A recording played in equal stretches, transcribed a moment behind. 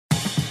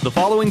The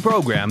following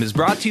program is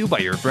brought to you by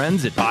your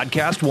friends at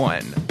Podcast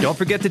One. Don't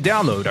forget to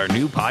download our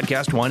new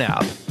Podcast One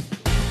app.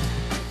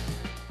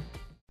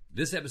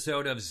 This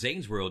episode of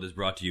Zane's World is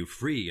brought to you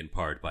free in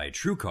part by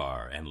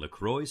TrueCar and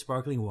LaCroix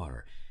Sparkling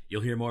Water.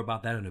 You'll hear more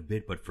about that in a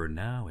bit, but for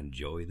now,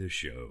 enjoy the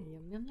show.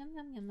 Yum, yum, yum,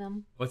 yum, yum,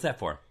 yum. What's that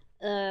for?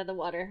 The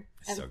water.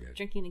 It's so good.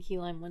 Drinking the key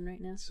lime one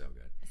right now. So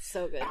good. It's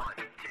so good.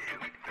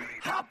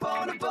 Hop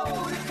on a boat,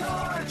 a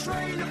car, a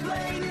train, a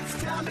plane.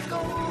 It's time to go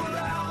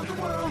around the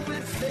world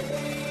with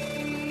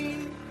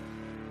Zane.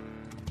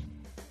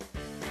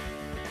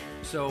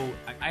 So,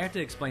 I have to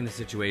explain the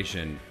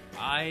situation.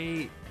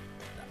 I'm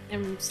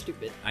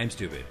stupid. I'm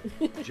stupid.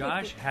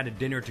 Josh had a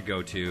dinner to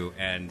go to,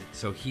 and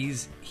so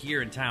he's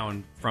here in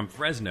town from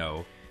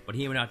Fresno, but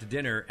he went out to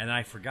dinner, and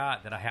I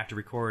forgot that I have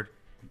to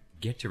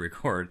get to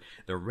record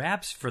the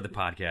raps for the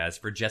podcast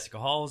for Jessica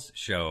Hall's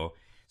show.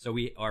 So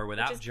we are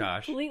without Which is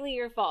Josh. Completely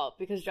your fault,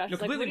 because Josh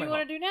is like, what do you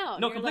want to do now?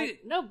 No, and you're completely.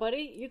 like, no,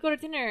 buddy, you go to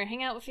dinner,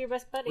 hang out with your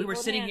best buddy. We were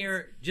hold sitting hands.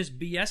 here just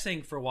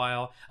BSing for a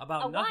while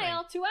about nothing.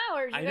 2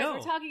 hours. You I guys know. were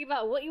talking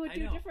about what you would I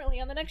do know. differently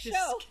on the next Just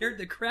show. scared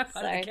the crap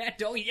out of Sorry. the cat.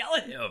 Don't yell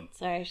at him.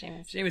 Sorry,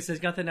 Seamus. Seamus says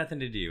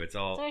nothing to do. It's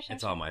all Sorry,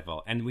 it's Seamus. all my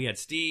fault. And we had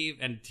Steve,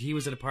 and he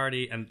was at a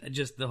party, and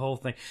just the whole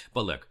thing.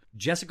 But look,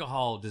 Jessica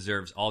Hall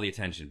deserves all the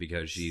attention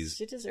because She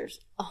deserves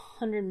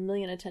 100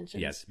 million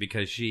attention.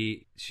 because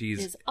she's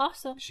Is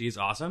awesome she's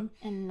awesome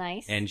and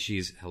nice and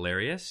she's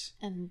hilarious.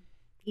 and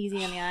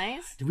easy on the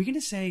eyes. Are we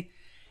gonna say,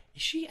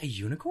 is she a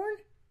unicorn?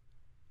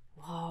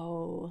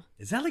 Whoa.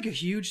 Is that like a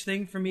huge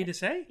thing for me to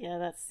say? Yeah,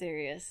 that's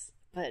serious.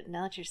 But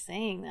now that you're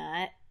saying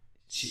that,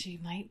 she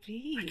might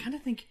be. I kind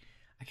of think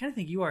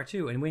you are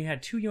too. And we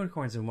had two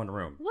unicorns in one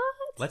room. What?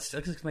 Let's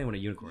explain what a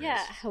unicorn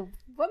Yeah. is.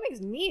 What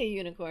makes me a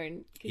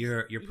unicorn? 'Cause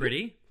You're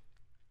pretty.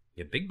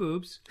 You have big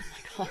boobs.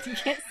 God, you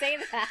can't say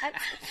that.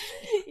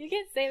 You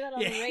can't say that on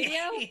the radio.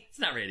 It's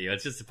not radio.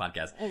 It's just a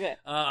podcast. Okay.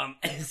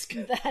 It's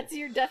good. That's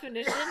your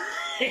definition.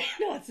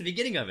 No, it's the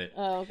beginning of it.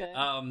 Oh, okay.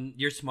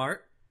 You're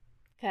smart.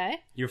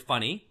 Okay. You're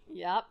funny,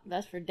 Yep.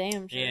 That's for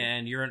damn sure.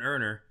 and you're an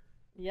earner.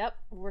 Yep.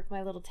 Work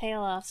my little tail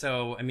off.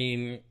 So, I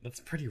mean, that's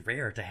pretty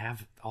rare to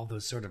have all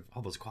those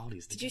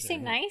qualities. Did you together.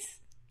 say nice?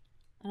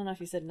 I don't know if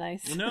you said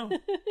nice. Well,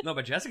 no,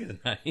 but Jessica's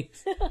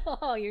nice.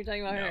 Oh, you're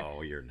talking about her.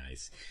 No, you're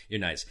nice. You're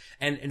nice.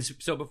 And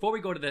so before we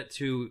go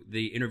to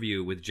the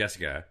interview with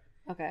Jessica,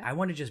 Okay. I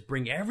want to just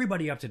bring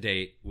everybody up to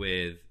date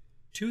with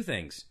two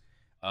things.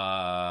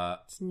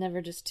 It's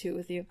never just two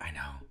with you. I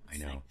know.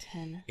 It's like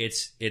 10.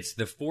 It's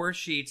the 4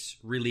 Sheets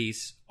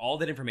release. All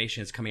that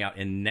information is coming out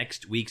in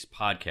next week's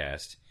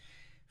podcast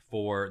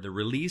for the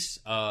release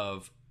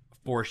of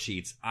 4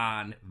 Sheets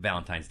on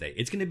Valentine's Day.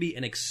 It's going to be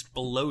an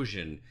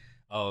explosion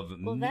of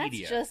Well,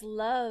 media. that's just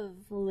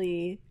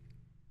lovely.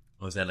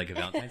 Was that like a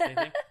Valentine's Day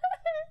thing?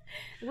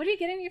 What are you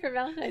getting me for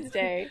Valentine's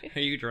Day? Are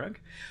you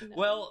drunk?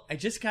 Well, I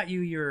just got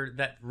you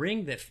that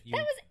ring that you...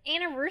 That was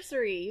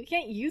anniversary. You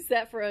can't use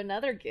that for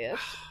another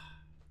gift.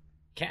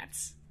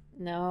 Cats.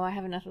 No, I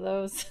have enough of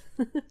those.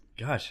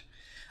 Gosh.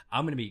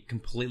 I'm going to be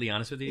completely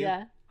honest with you.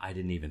 Yeah. I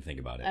didn't even think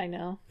about it. I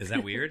know. Is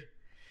that weird?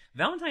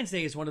 Valentine's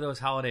Day is one of those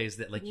holidays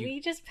that like you... We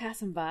just pass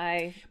them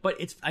by. But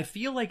I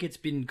feel like it's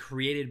been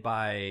created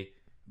by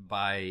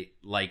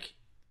like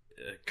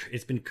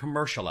it's been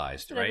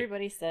commercialized, That's what right?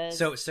 everybody says.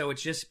 So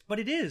it's just, but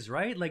it is,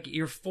 right? Like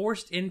you're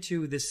forced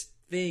into this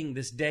thing,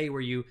 this day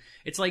where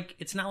it's like,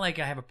 it's not like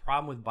I have a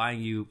problem with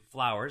buying you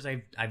flowers.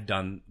 I've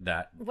done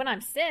that when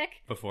I'm sick,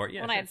 before.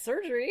 Yeah, when I had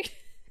surgery.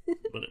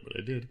 but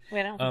I did.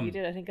 Wait, I don't think you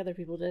did. I think other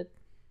people did.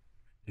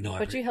 No,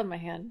 But you held my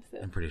hand. So.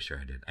 I'm pretty sure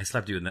I did. I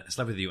slept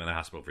with you in the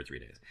hospital for 3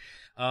 days.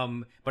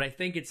 But I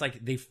think it's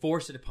like they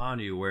force it upon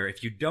you, where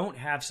if you don't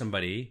have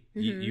somebody,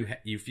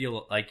 you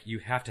feel like you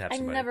have to have I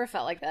somebody. never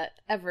felt like that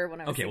ever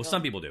when I was Okay, well, single.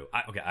 some people do.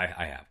 I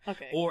have.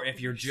 Okay. Or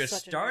if you're just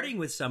Such a starting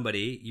nerd. with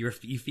somebody, you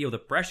feel the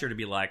pressure to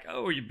be like,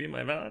 oh, you be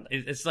my Valentine.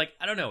 It's like,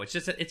 I don't know. It's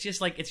just an But if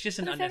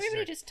unnecessary.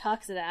 everybody just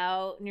talks it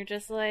out and you're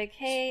just like,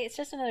 hey, it's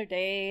just another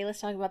day. Let's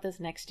talk about this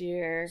next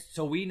year.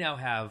 So we now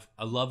have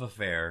a love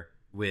affair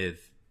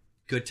with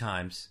good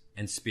times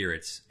and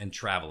spirits and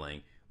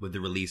traveling with the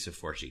release of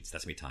 4 Sheets.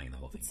 That's me tying the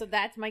whole thing. So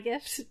that's my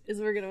gift,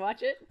 is we're going to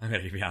watch it. I'm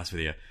going to be honest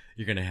with you.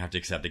 You're going to have to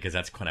accept it because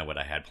that's kind of what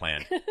I had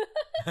planned.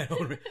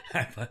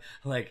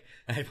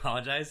 I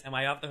apologize. Am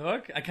I off the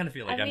hook? I kind of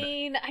feel like I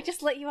mean, I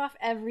just let you off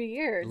every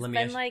year. It's Let me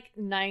been ask- like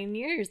 9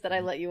 years that I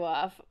let you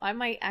off. I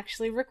might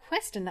actually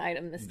request an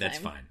item this That's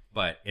time. fine.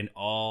 But in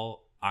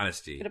all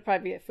honesty, It'll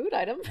probably be a food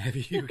item.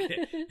 it's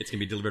going to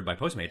be delivered by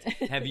Postmates.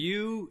 Have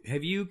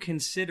you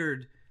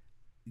considered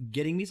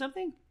getting me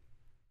something?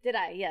 Did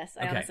I? Yes,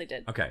 I Okay. honestly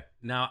did. Okay.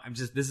 Now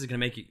this is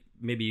going to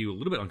make you a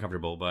little bit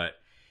uncomfortable, but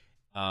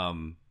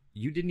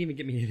you didn't even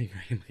give me anything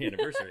for my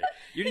anniversary.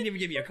 You didn't even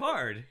give me a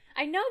card.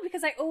 I know,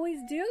 because I always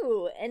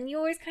do. And you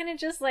always kind of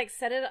just like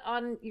set it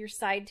on your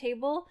side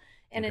table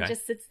and Okay. it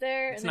just sits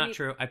there. It's and then not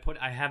true.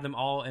 I have them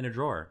all in a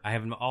drawer. I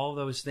have all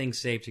those things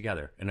saved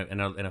together in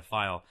a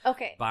file.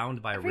 Okay.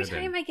 Bound by Every ribbon.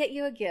 time I get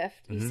you a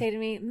gift, you say to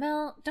me,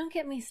 Mel, don't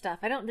get me stuff.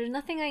 There's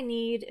nothing I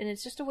need, and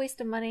it's just a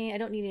waste of money. I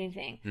don't need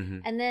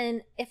anything. And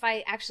then if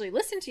I actually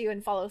listen to you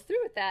and follow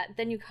through with that,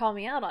 then you call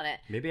me out on it.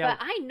 But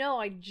I know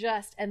I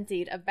just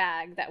emptied a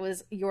bag that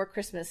was your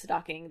Christmas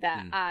stocking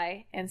that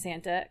I and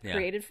Santa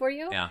created for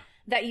you. Yeah.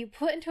 That you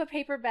put into a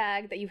paper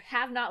bag that you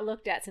have not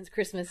looked at since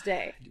Christmas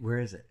Day. Where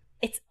is it?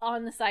 It's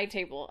on the side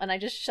table, and I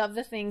just shoved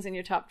the things in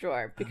your top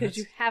drawer because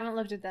you haven't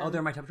looked at them. Oh, they're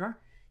in my top drawer?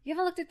 You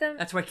haven't looked at them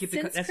That's why I keep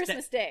since the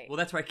Christmas Day. Well,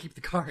 that's why I keep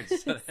the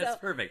cards. So that's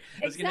perfect.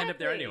 It's going to end up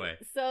there Exactly. anyway.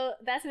 So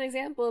that's an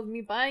example of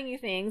me buying you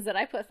things that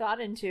I put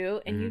thought into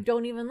and you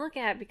don't even look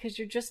at because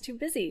you're just too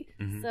busy.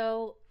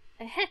 So,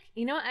 heck,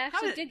 you know what? I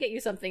actually did get you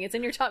something. It's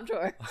in your top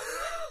drawer.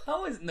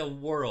 How in the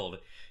world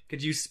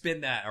could you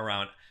spin that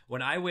around?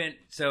 When I went,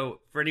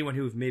 so for anyone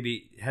who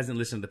maybe hasn't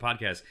listened to the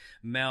podcast,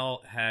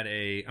 Mel had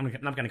I'm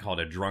not going to call it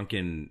a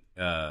drunken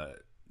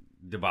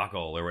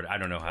debacle or what. I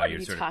don't know how What are you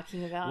you sort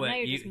talking about? What, Now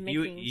you're just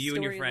making you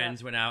and your stories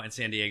friends up. went out in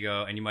San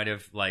Diego, and you might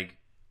have like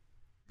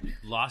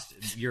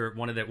lost your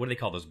one of the, what do they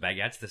call those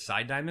baguettes? The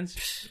side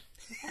diamonds.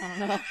 I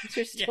don't know. It's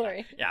your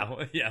story.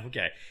 Yeah,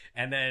 okay.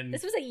 And then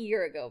This was a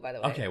year ago, by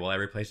the way. okay, well I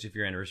replaced it for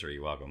your anniversary.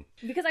 You're welcome.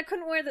 Because I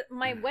couldn't wear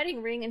my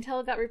wedding ring until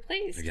it got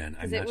replaced. Again,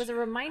 because it was a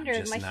reminder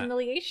of my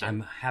humiliation.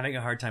 I'm having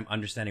a hard time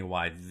understanding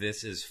why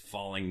this is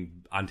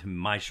falling onto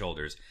my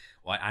shoulders.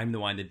 Why I'm the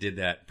one that did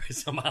that.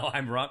 Somehow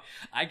I'm wrong.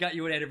 I got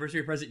you an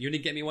anniversary present. You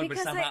didn't get me one,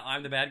 Because but somehow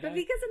I'm the bad guy. But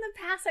because in the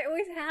past I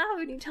always have,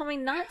 and you tell me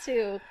not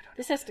to.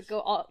 This has to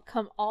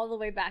come all the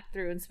way back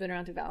through and spin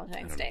around to I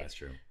Valentine's don't know Day. if that's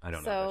true. I don't know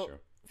if So that's true.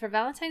 for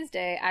Valentine's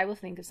Day, I will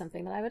think of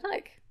something that I would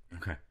like.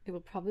 Okay. It will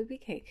probably be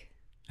cake.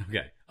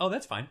 Okay. Oh,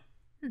 that's fine.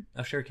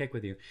 I'll share a cake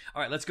with you.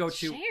 All right, let's go to.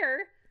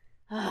 Share?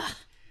 Ugh,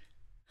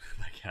 Oh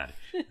my God.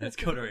 Let's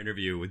go to our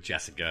interview with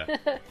Jessica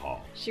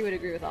Hall. she would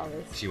agree with all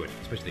this. She would,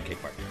 especially the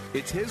cake part.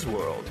 It's his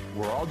world.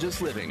 We're all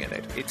just living in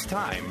it. It's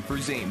time for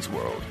Zane's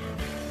World.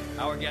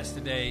 Our guest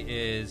today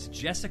is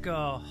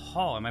Jessica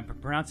Hall. Am I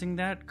pronouncing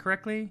that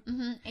correctly?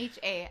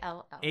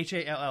 H-A-L-L.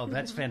 H-A-L-L.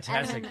 That's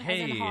fantastic. as in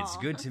Hey, Hall. it's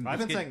good to meet I've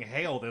been it's good- saying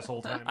hail this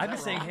whole time. I've been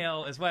saying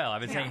hail as well.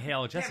 I've been saying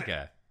hail,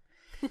 Jessica.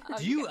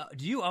 Do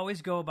you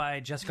always go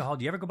by Jessica Hall?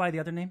 Do you ever go by the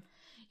other name?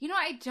 You know,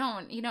 I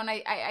don't. You know, and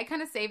I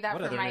kind of save that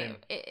What for other my. name?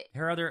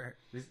 Her other,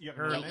 her, You know,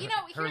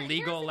 her here's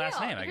legal the last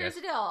deal. name, I Here's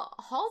guess. the deal.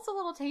 Hall's a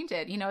little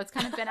tainted. You know, it's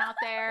kind of been out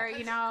there.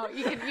 You know,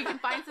 you can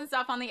find some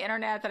stuff on the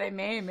internet that I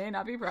may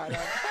not be proud of.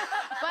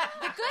 But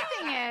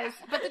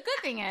the good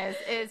thing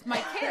is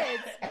my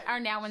kids are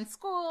now in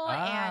school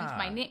and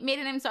my maiden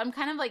name. So I'm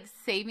kind of like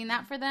saving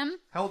that for them.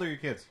 How old are your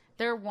kids?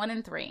 They're 1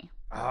 and 3.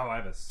 Oh, I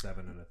have a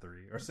 7 and a 3,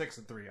 or 6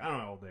 and 3. I don't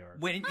know how old they are.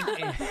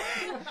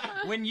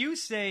 When you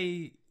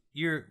say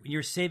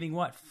you're saving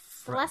what?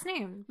 The last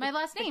name. My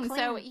last name. claim.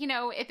 So, you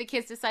know, if the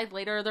kids decide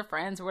later they're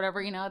friends or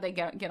whatever, you know, they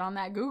get on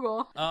that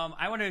Google.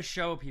 I want to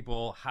show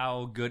people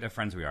how good of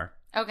friends we are.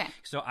 Okay.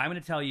 So I'm going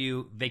to tell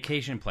you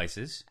vacation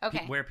places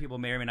Okay. where people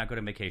may or may not go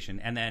to vacation.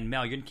 And then,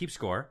 Mel, you're going to keep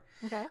score.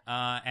 Okay.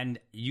 And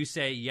you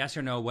say yes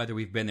or no whether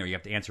we've been there. You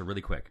have to answer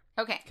really quick.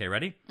 Okay. Okay,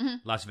 ready?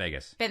 Las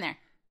Vegas. Been there.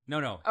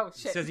 No. Oh,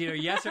 shit. It says either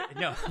yes or...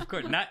 No, of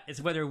course not. It's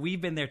whether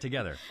we've been there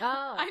together.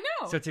 Oh. I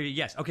know. So it's a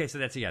yes. Okay, so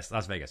that's a yes.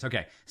 Las Vegas.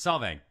 Okay.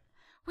 Solvang.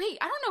 Wait,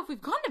 I don't know if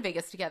we've gone to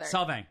Vegas together.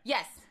 Solvang.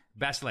 Yes.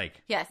 Bass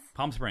Lake. Yes.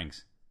 Palm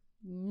Springs.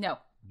 No.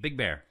 Big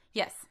Bear.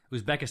 Yes.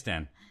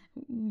 Uzbekistan.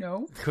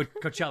 No.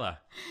 Coachella.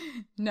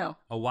 No.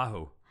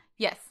 Oahu.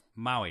 Yes.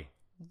 Maui.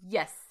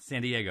 Yes.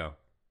 San Diego.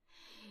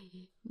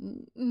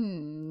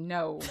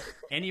 No.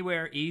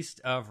 Anywhere east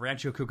of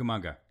Rancho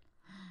Cucamonga.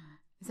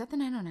 Is that the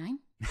 909?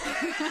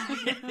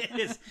 It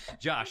is.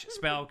 Josh,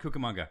 spell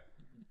Cucamonga.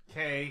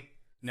 K.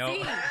 No.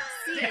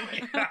 C.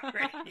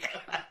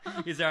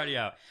 He's already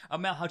out.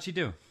 Mel, how'd she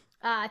do?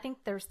 I think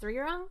there's 3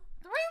 wrong.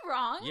 3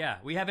 wrong? Yeah,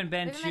 we haven't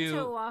been We haven't been to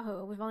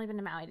Oahu. We've only been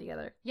to Maui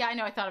together. Yeah, I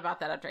know. I thought about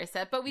that after I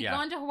said, but we've Yeah.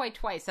 gone to Hawaii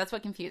twice. That's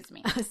what confused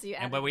me. So you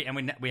And, added-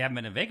 we haven't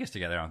been to Vegas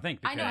together, I don't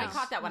think. I know. I because-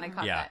 caught that one. I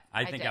caught Yeah, that.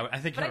 I think did. I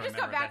think But I I just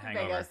got remember back that from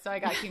hangover. Vegas, so I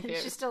got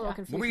confused. She's still a little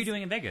confused. What were you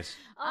doing in Vegas?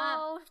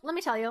 Oh, let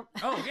me tell you.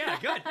 Oh, yeah,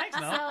 good. Thanks,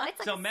 Mel. So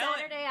it's like a Mel,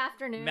 Saturday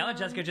afternoon. Mel and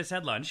Jessica just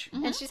had lunch.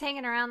 And she's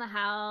hanging around the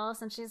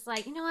house, and she's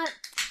like, you know what?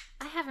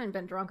 I haven't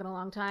been drunk in a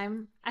long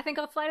time. I think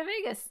I'll fly to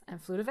Vegas. And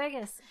flew to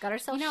Vegas. Got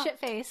herself You know-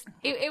 shit-faced.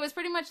 It was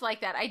pretty much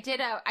like that. I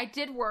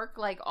did work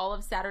like all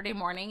of Saturday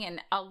morning, and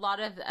a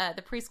lot of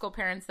the preschool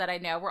parents that I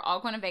know were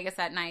all going to Vegas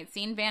that night,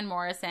 seeing Van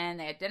Morrison.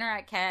 They had dinner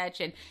at Catch,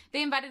 and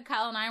they invited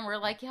Kyle and I, and we're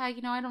like, yeah,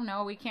 you know, I don't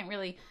know, we can't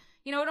really,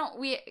 you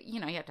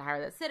have to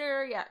hire that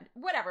sitter, yeah,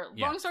 whatever.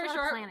 Yeah. Long story It's a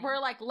lot of short, planning. we're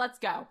like, let's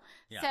go.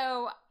 Yeah.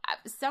 So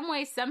some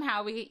way,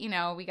 somehow,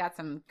 we got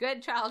some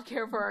good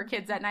childcare for our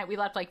kids that night. We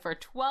left like for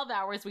 12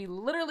 hours. We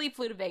literally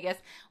flew to Vegas.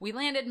 We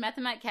landed, met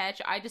them at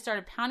Catch. I just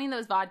started pounding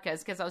those vodkas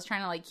because I was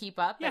trying to like keep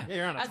up. Yeah,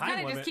 you're on a I was time kind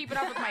of limit. just keeping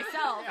up with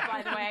myself,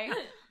 by the way.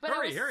 But I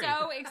was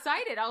so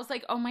excited. I was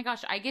like, oh my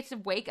gosh, I get to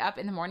wake up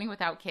in the morning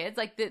without kids.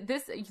 Like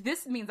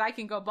this means I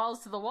can go balls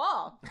to the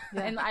wall.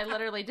 And I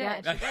literally did.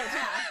 Yeah, she did.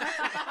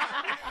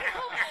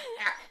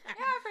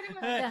 Yeah, pretty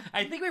much.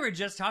 I think we were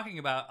just talking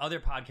about other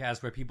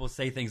podcasts where people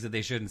say things that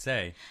they shouldn't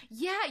say.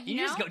 Yeah, you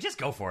know? just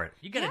go for it.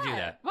 You got to do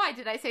that. Why?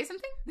 Did I say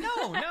something?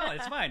 No,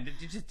 it's fine.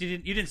 You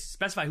didn't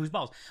specify whose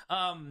balls.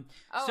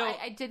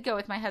 I did go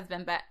with my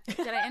husband, but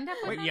did I end up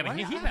with him? Yeah, but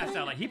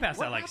he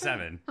passed out like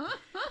 7.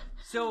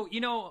 So,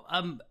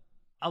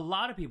 a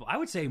lot of people, I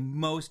would say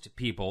most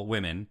people,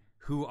 women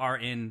who are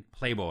in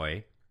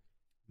Playboy,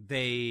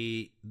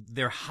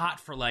 they're hot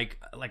for like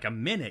a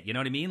minute, you know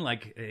what I mean?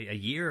 Like a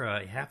year,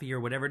 a half a year,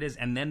 whatever it is,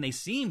 and then they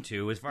seem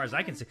to, as far as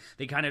I can see,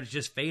 they kind of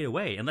just fade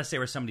away unless they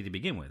were somebody to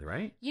begin with,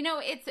 right?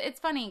 It's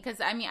funny because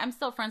I'm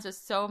still friends with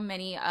so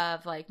many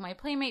of like my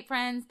Playmate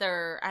friends.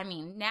 They're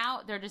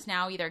just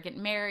now either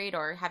getting married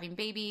or having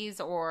babies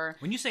or.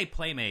 When you say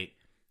Playmate,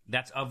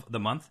 that's of the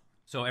month,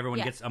 so everyone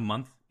gets a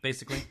month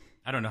basically.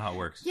 I don't know how it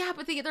works. Yeah,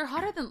 but they're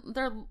hotter than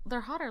they're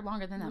hotter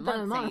longer than that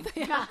Than month. a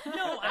month. Yeah.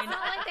 No, It's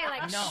not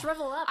like they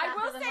shrivel up. I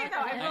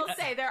will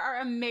say there are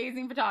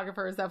amazing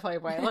photographers at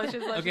Playboy. Let's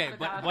just okay, put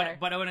that out but there.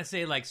 but I want to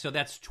say like so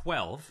that's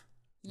 12,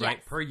 right, Yes.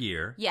 per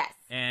year. Yes.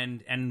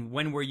 And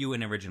when were you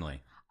in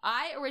originally?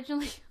 I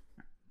originally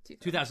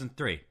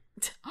 2003.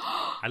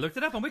 I looked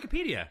it up on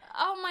Wikipedia.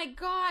 Oh my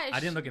gosh! I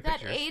didn't look at that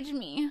pictures. aged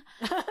me.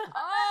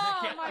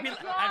 Oh my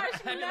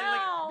gosh!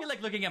 I'd be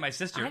like looking at my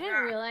sister. I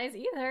didn't realize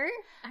either.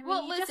 I mean,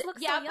 Well, you listen, just look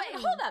yeah, so but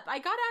young. hold up. I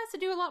got asked to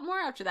do a lot more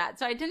after that,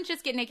 so I didn't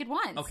just get naked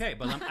once. Okay,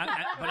 but I'm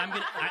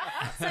gonna.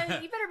 So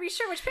you better be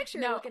sure which picture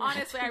you're No, looking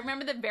honestly, I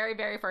remember the very,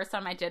 very first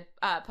time I did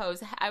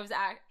pose. I was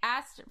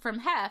asked from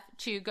Hef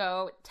to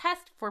go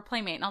test for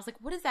Playmate, and I was like,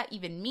 "What does that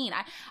even mean?"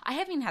 I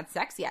haven't even had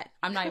sex yet.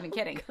 I'm not even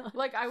kidding.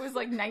 Like I was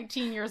like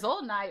 19 years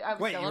old, and I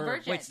was still a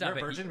virgin. wait, stop You're a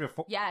it. virgin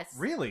before? Yes.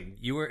 Really?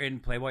 You were in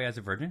Playboy as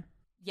a virgin?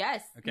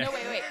 Yes. Okay. No,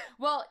 wait.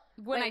 Well,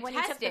 when Wait, I when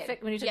you took the tested,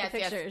 when you took the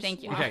yes, pictures.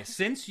 thank you. Okay,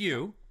 since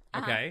you,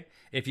 okay,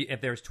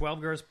 if there's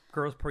 12 girls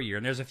per year,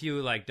 and there's a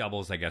few like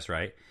doubles, I guess,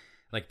 right?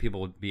 Like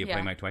people would be a Yeah.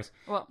 Playmate twice.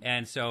 Well-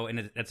 and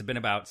it's been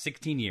about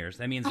 16 years.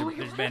 That means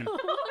there's been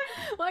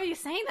Why are you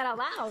saying that out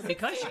loud?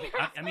 because she,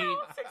 I mean,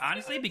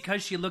 honestly,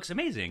 because she looks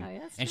amazing, Oh, yeah,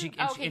 that's and she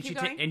true. and, Okay, and she keep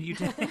ta- going. and you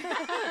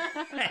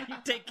you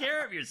take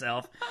care of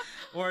yourself,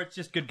 or it's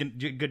just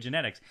good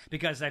genetics.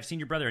 Because I've seen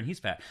your brother and he's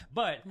fat,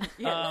 but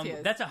Yes, he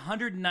is. that's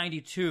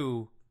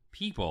 192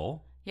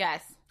 people.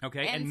 Yes.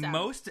 Okay, And and some.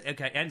 most and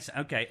then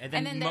And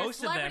then there's most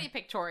of them celebrity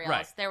pictorials.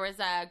 Right. There was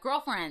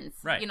girlfriends,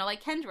 Right.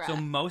 like Kendra. So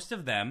most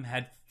of them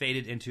had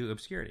faded into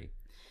obscurity.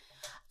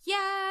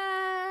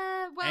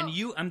 yeah, well, And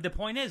you, the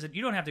point is that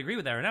you don't have to agree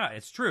with that or not.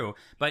 It's true,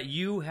 but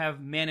you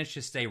have managed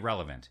to stay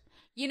relevant.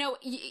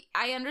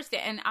 I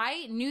understand. And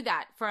I knew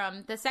that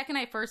from the second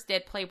I first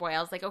did Playboy.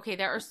 I was like, okay,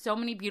 there are so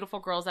many beautiful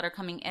girls that are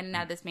coming in and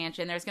out of this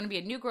mansion. There's going to be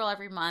a new girl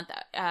every month.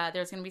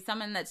 There's going to be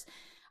someone that's...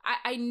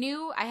 I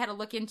knew I had to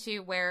look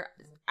into where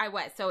I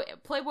was. So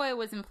Playboy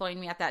was employing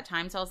me at that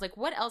time. So I was like,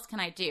 what else can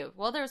I do?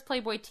 Well, there was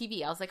Playboy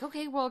TV. I was like,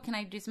 okay, well, can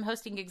I do some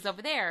hosting gigs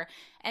over there?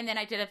 And then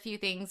I did a few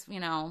things,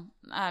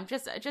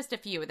 just a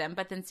few of them.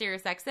 But then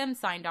SiriusXM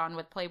signed on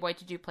with Playboy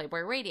to do Playboy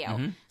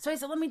Radio. So I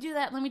said, let me do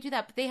that.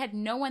 But they had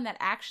no one that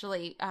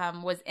actually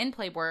was in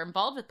Playboy or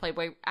involved with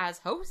Playboy as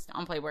host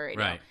on Playboy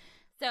Radio. Right.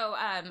 So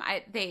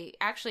they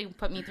actually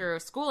put me through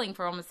schooling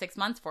for almost 6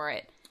 months for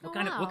it. What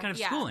kind of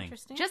Yeah. schooling?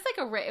 Interesting. Just like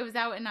it was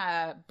out in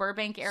a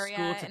Burbank area,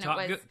 School to and talk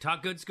it was good,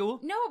 talk good school?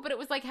 no, but it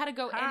was like how to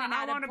go in and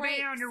out of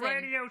breaks.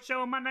 and-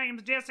 show. My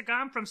name's Jessica.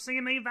 I'm from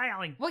CME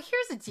Valley. Well,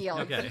 here's the deal.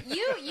 Okay.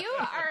 You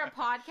are a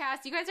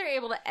podcast. You guys are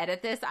able to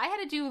edit this. I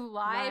had to do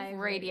live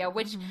radio,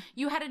 which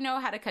you had to know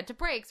how to cut to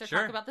breaks or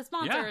Sure. talk about the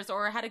sponsors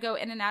or how to go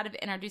in and out of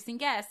introducing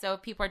guests. So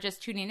if people are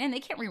just tuning in, they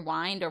can't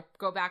rewind or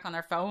go back on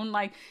their phone.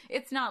 Like,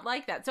 it's not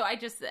like that. So I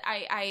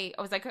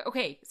was like,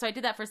 okay. So I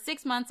did that for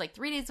 6 months, like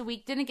 3 days a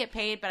week, didn't get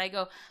paid, but I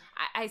go,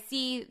 I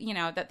see,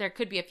 that there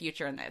could be a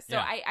future in this. So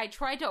Yeah. I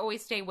tried to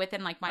always stay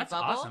within like my That's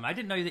bubble. awesome. I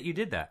didn't know that you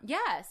did that.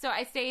 Yeah, so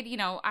I stayed,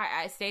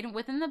 I stayed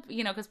within the,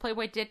 because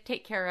Playboy did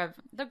take care of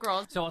the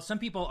girls. So while some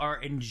people are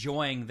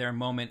enjoying their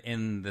moment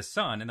in the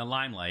sun, in the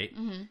limelight,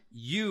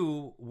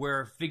 you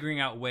were figuring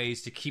out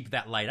ways to keep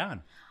that light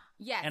on.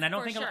 Yes, And I don't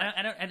for think sure.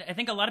 I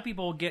think a lot of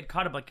people get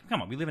caught up. Like,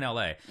 come on, we live in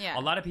LA. Yeah.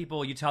 A lot of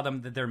people, you tell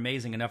them that they're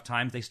amazing enough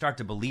times, they start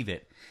to believe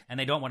it, and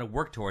they don't want to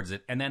work towards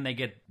it, and then they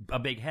get a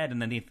big head,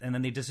 and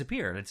then they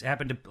disappear. It's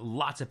happened to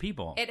lots of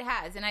people. It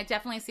has, and I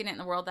definitely seen it in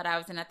the world that I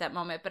was in at that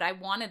moment, but I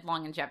wanted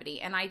longevity,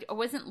 and I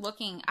wasn't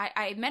looking,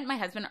 I met my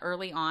husband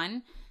early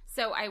on,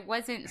 so I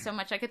wasn't so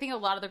much, like, I think a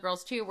lot of the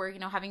girls, too, were,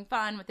 having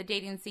fun with the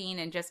dating scene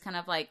and just kind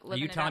of, like, living Are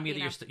you it telling up, me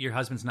that your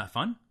husband's not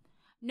fun?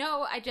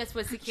 No, I just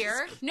was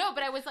secure. No,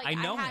 but I was like, I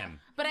know him.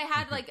 But I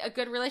had like a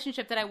good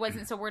relationship that I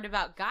wasn't so worried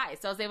about guys,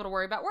 so I was able to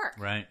worry about work.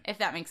 Right. If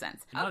that makes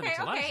sense. No, it makes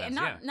a lot of sense, and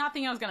yeah. not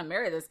thinking I was going to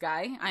marry this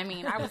guy. I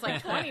mean, I was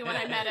like 20 when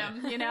I met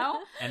him, you know?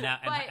 And now,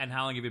 But- and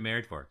how long have you been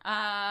married for?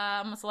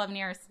 Almost 11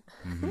 years.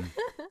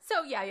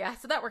 So yeah,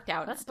 so that worked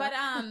out. But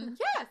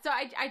so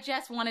I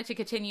just wanted to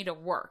continue to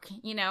work,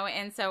 you know,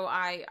 and so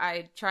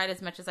I tried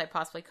as much as I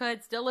possibly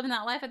could. Still living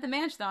that life at the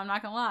mansion, though. I'm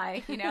not gonna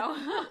lie, you know.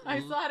 I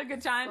still had a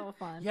good time. So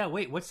fun. Yeah,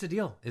 wait, what's the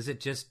deal? Is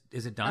it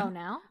done? Oh,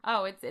 now?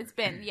 Oh, it's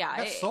been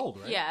That's sold,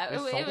 right? Yeah, They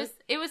sold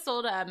it was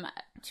sold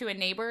to a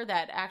neighbor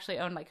that actually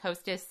owned like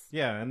Hostess.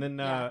 Yeah, and then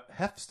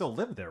Hef still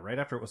lived there right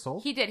after it was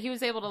sold. He did. He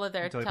was able to live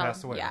there Until he till-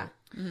 passed away. Yeah.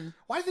 Right?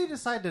 Why did they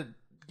decide to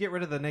get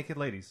rid of the naked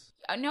ladies?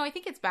 No, I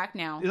think it's back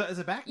now. Is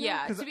it back now?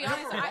 Yeah, 'Cause to be I know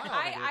honest, for a while they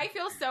I did.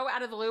 feel so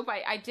out of the loop.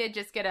 I did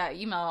just get an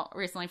email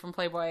recently from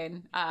Playboy,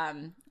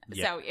 and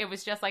Yeah. so it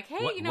was just like,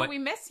 hey, What- you know, what- we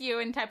miss you,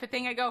 and type of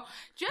thing. I go,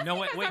 just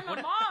No, because wait, I'm a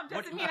what- mom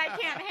doesn't mean I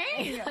can't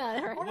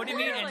hang. What do you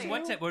mean? Really? And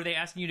what's it? Were they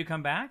asking you to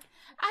come back?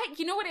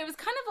 You know what? It was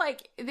kind of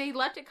like they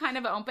left it kind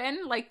of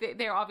open. Like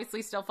they're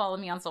obviously still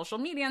following me on social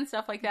media and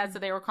stuff like that. So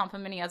they were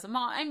complimenting me as a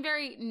mom. I'm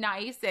very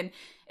nice, and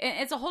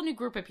it's a whole new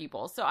group of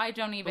people. So I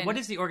don't even. But what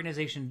does the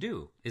organization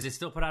do? Is it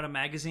still put out a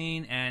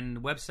magazine and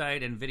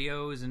website and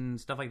videos and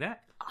stuff like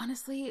that?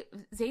 Honestly,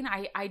 Zane,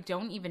 I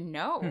don't even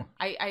know.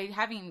 I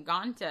haven't even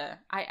gone to.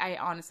 I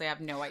honestly have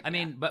no idea. I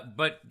mean,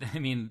 but I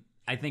mean,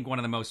 I think one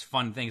of the most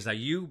fun things that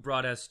you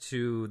brought us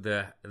to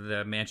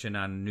the mansion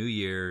on New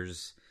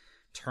Year's,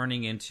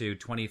 turning into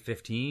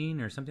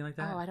 2015 or something like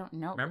that. Oh, I don't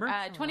know. Remember?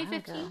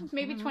 2015,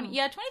 maybe 20.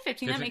 Yeah,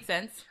 2015. That makes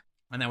sense.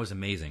 And that was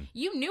amazing.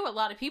 You knew a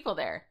lot of people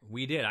there.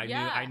 We did.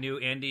 I knew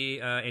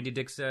Andy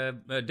Dick's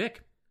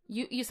Dick.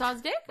 You saw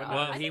his dick? Well,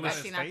 I he think was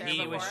I've seen that there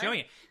he was before. showing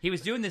it. He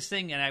was doing this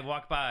thing, and I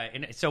walked by,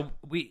 and so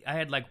I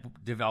had like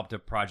developed a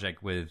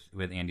project with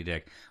Andy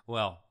Dick.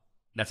 Well,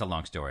 that's a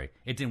long story.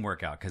 It didn't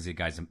work out because the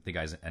guy's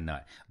a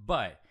nut.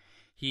 But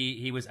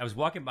he was. I was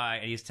walking by,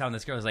 and he's telling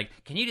this girl, "I was like,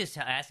 can you just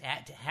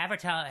have her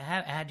tell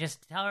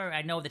her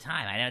I know the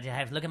time. I know to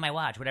have look at my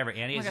watch, whatever."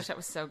 And Oh my gosh, that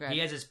was so good. He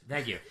has his.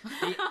 Thank you.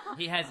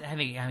 He has. I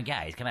mean,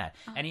 guys, come on.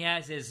 And he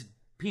has his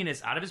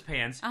penis out of his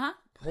pants.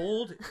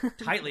 Pulled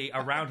tightly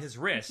around his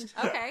wrist.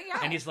 Okay, yeah.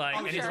 And he's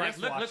like, look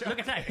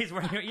at that. He's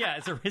wearing,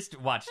 it's a wrist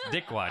watch,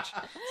 dick watch.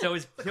 So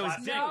his dick.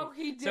 No,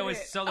 he did it.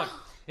 So look,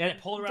 and it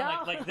pulled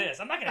around like this.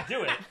 I'm not gonna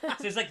do it.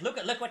 So he's like, look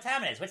what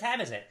time it is. What time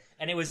is it?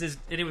 And it was his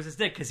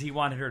dick because he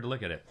wanted her to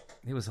look at it.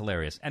 It was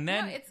hilarious. And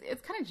then No,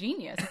 it's kind of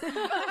genius. It's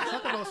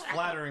not the most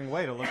flattering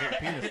way to look at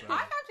penis, though. I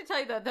have to tell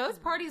you though, those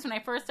parties when I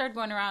first started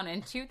going around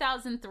in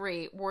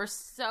 2003 were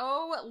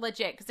so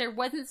legit because there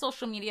wasn't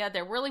social media,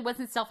 there really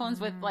wasn't cell phones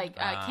with like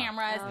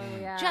cameras. Oh,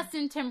 yeah.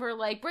 Justin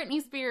Timberlake,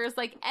 Britney Spears,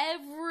 like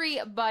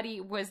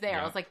everybody was there.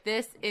 Yeah. I was like,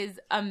 this is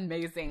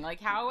amazing. Like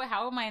how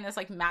am I in this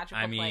like magical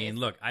I mean, place?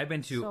 look, I've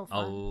been to So a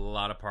fun.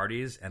 lot of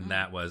parties, and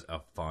that was a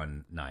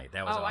fun night.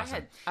 That was Oh,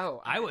 awesome.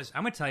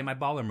 I'm gonna tell you my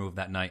baller move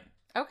that night.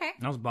 okay.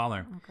 I was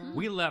baller.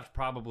 We left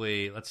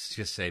probably, let's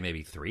just say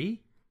maybe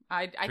 3.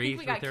 I think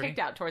we got 3:30? kicked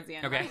out towards the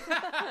end. Okay. Right?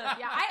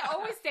 Yeah, I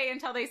always stay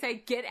until they say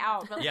get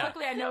out, but Yeah.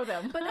 luckily I know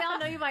them. But they all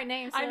know you by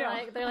name, so I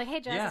know. they're like, hey,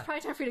 Jess, Yeah. it's probably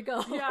time for you to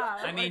go. Yeah.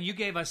 I mean, you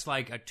gave us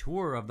like a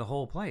tour of the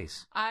whole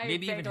place. I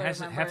Maybe even vaguely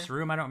remember. Hef's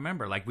room. I don't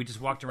remember. Like we just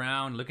walked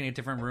around looking at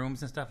different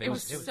rooms and stuff. It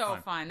was so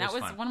fun. That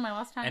was one of my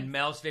last times. And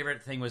Mel's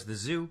favorite thing was the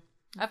zoo.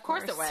 Of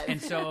course it was.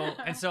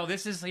 And so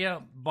this is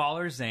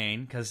baller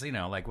Zane because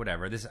like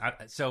whatever this.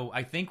 So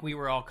I think we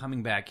were all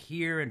coming back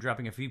here and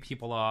dropping a few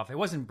people off. It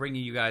wasn't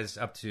bringing you guys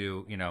up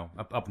to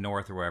up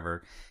north or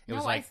wherever. It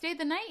was I like stayed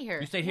the night here.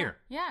 you stayed here.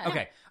 Yeah.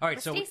 Okay. All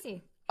right. So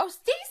Stacy. Oh,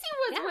 Stacy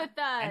was Yeah.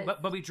 with us.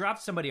 but we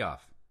dropped somebody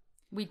off.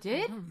 We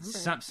did?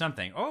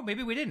 Something. Oh,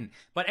 maybe we didn't.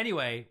 But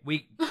anyway,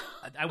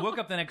 I woke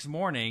up the next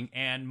morning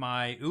and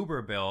my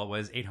Uber bill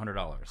was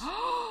 $800.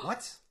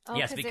 What? Oh,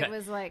 Yes, because because it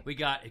was like,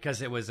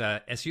 because it was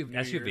a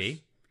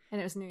SUV. and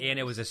it was New Year's. And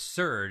it was a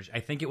surge. I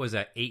think it was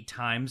a 8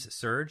 times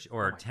surge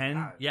or 10.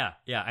 God.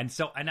 Yeah.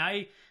 And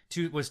I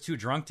was too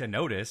drunk to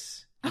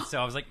notice. And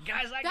so I was like,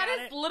 guys, I That got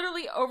is it.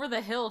 literally over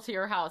the hill to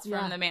your house from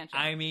Yeah. the mansion.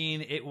 I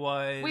mean, it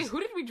was. Wait, who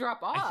did we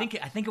drop off? I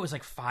think it was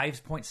like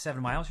 5.7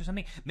 miles or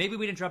something. Maybe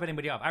we didn't drop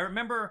anybody off. I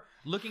remember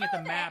looking at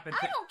the map and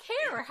I don't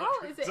care.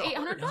 How is it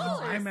 $800? No,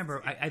 I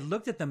remember. I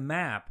looked at the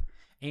map,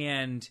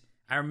 and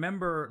I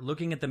remember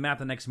looking at the map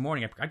the next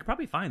morning. I could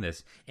probably find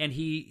this, and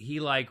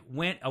he like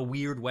went a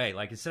weird way.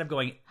 Like instead of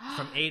going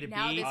from A to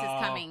Now B, this is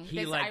coming. he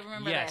This, like I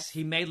remember yes, this.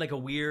 he made like a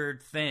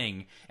weird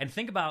thing. And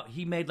think about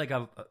he made like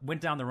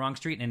went down the wrong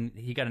street, and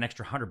he got an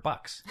extra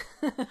 $100.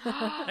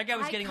 That guy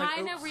was I getting like.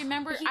 kind of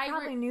remember. He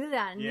probably knew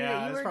that. And knew Yeah,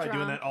 that you he's were probably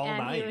doing drunk, that all and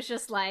night. he was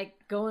just like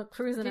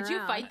cruising Did around. you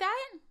fight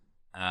that?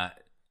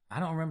 I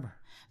don't remember.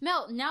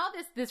 Mel, now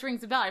this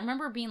rings a bell. I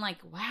remember being like,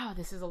 wow,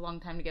 this is a long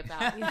time to get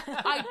back.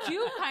 I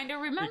do kind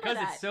of remember Because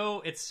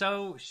that. it's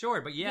so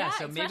short, but Yeah,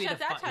 so maybe especially at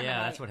that time of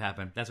night. that's what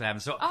happened. That's what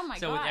happened. So Oh my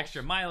so with gosh.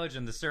 extra mileage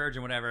and the surge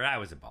and whatever, I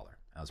was a baller.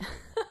 I was pretty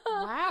cool.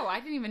 Wow, I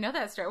didn't even know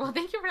that story. Well,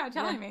 thank you for not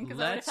telling me because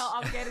I would have Let's- felt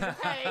obligated to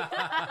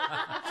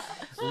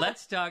pay.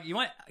 Let's talk. You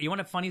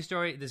want a funny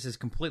story? This is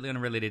completely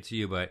unrelated to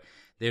you, but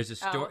there's a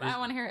story. I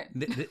want to hear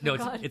it. No,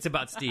 it's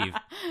about Steve.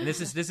 And this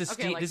is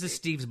Okay, like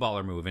Steve's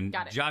baller move, and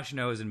Got it. Josh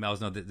knows and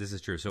Mel's know that this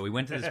is true. So we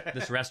went to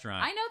this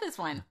restaurant. I know this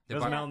one.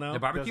 Does Mel know? The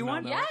barbecue Does Mel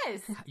one? know?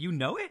 Yes. You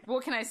know it?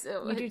 Well, can I?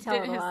 You do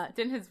tell it a lot.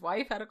 Didn't his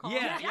wife had a call?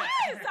 Yeah.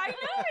 Yes, I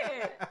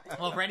know it.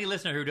 Well, for any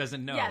listener who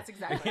doesn't know, Yes,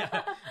 exactly.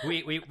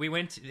 we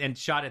went and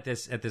shot at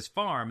this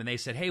farm, and they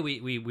said, "Hey,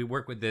 we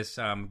work with this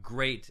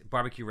great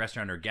barbecue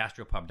restaurant or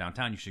gastropub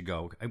downtown. You should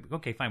go."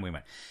 Okay, fine, we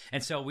went.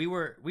 And so we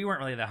weren't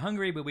really that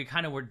hungry, but we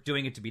kind of were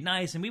doing it to be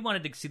nice, and we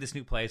wanted to see this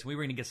new place. We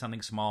were going to get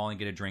something small and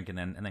get a drink, and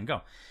then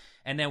go.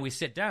 And then we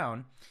sit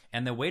down,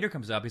 and the waiter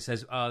comes up. He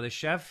says, "The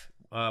chef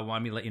wanted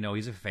me to let you know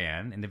he's a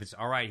fan, and if it's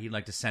all right, he'd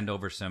like to send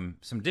over some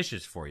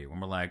dishes for you."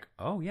 And we're like,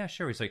 "Oh yeah,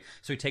 sure." So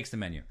he takes the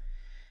menu,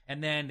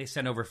 and then they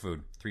send over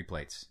food, 3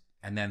 plates,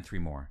 and then 3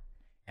 more.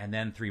 And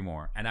then 3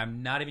 more. And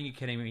I'm not even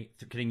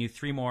kidding you,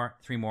 3 more.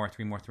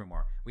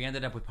 We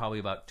ended up with probably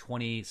about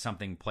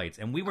 20-something plates.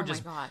 And we were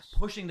just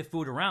pushing the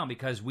food around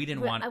because we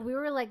didn't want... We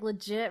were, like,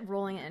 legit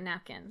rolling it in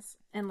napkins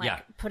and,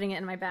 like, putting it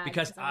in my bag.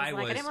 Because I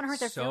was I didn't want to hurt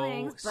their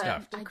feelings, but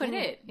stuffed. I couldn't. I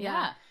get it.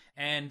 Yeah.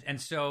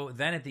 And so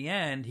then at the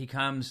end, he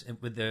comes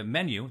with the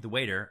menu, the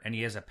waiter, and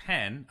he has a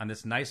pen on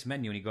this nice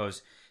menu, and he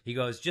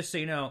goes, "Just so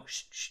you know,"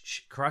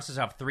 crosses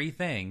off 3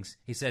 things.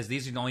 He says,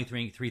 "These are the only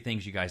three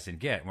things you guys didn't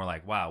get." And we're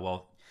like, wow,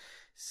 well...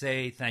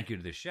 say thank you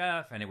to the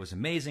chef, and it was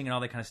amazing and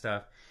all that kind of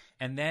stuff.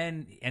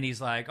 And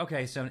he's like,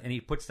 okay, so, and he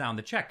puts down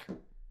the check.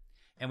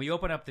 And we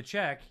open up the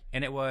check,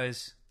 and it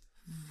was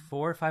 $400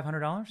 or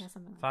 $500? Yeah,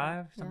 something like $5?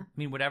 that. Yeah. I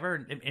mean,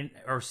 whatever.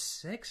 Or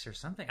 $6 or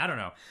something. I don't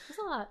know. It's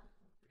a lot.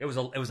 It was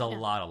a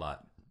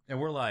lot. And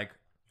we're like,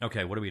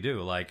 okay, what do we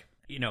do? Like,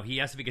 he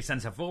asked if he could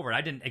send stuff over.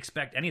 I didn't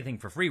expect anything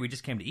for free. We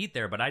just came to eat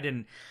there, but I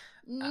didn't...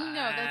 No,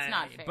 that's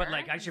not fair. But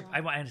like,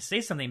 I wanted to say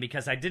something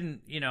because I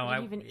didn't, You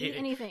didn't even eat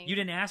anything. You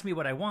didn't ask me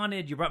what I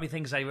wanted. You brought me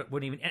things I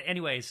wouldn't even.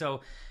 Anyway,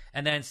 so,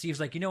 and then Steve's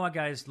like, "You know what,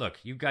 guys? Look,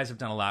 you guys have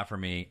done a lot for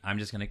me. I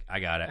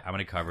got it. I'm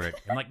gonna cover it."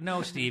 I'm like,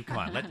 "No, Steve, come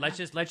on. Let's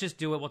just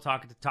do it. We'll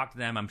talk to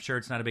them. I'm sure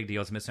it's not a big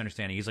deal. It's a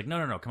misunderstanding." He's like,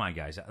 "No, come on,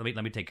 guys.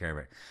 Let me take care of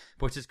it."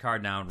 Puts his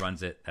card down,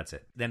 runs it. That's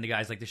it. Then the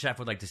guy's like, "The chef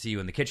would like to see you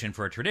in the kitchen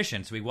for a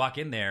tradition." So we walk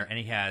in there, and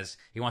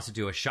he wants to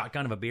do a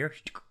shotgun of a beer.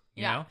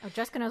 You know? Oh,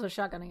 Jessica knows what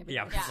shotgunning is.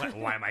 Yeah.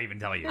 Why am I even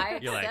telling you? I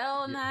You're like,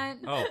 excel in that.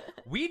 oh,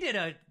 we did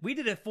a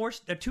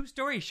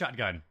 2-story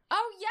shotgun.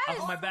 Oh, yes.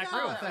 Off of my back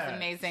Oh, roof. that was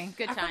amazing.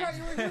 Good I time. forgot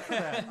you were here for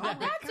that. Oh,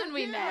 That's when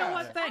we met. You know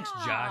what? Thanks,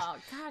 Josh. Oh,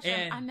 gosh,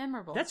 And I'm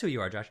memorable. That's who you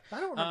are, Josh.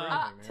 I don't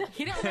remember anything, man.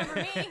 He don't remember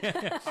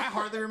me. I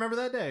hardly remember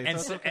that day. And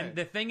so it's okay. and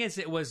the thing is,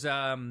 it was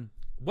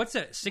what's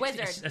a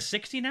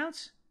 16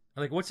 ounce?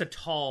 Like, what's a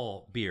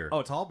tall beer?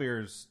 Oh, tall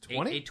beer's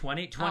 20?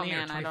 20 Oh, or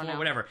man, I don't 24, know.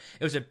 whatever.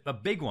 It was a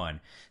big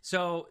one.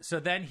 So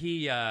then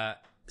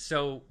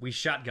so we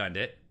shotgunned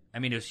it. I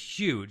mean, it was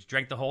huge.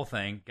 Drank the whole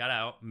thing. Got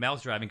out.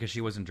 Mel's driving because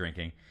she wasn't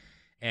drinking,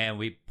 and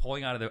we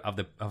pulling out of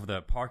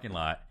the parking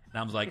lot. And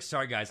I was like,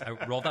 "Sorry, guys." I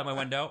rolled out my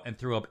window and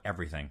threw up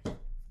everything.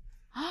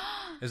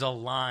 There's a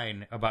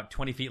line about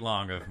 20 feet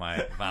long of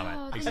my vomit.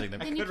 Oh, exiting the-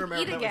 then you can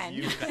eat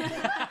again.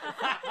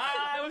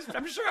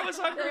 I'm sure I was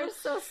hungry. They're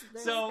so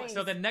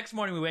So the next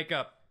morning we wake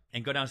up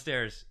and go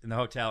downstairs in the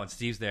hotel, and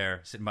Steve's there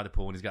sitting by the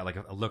pool, and he's got like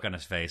a look on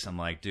his face. I'm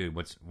like, "Dude,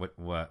 what's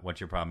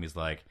your problem?" He's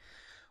like,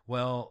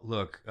 "Well,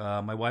 look,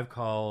 my wife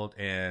called,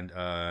 and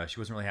she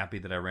wasn't really happy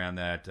that I ran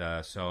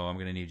that, so I'm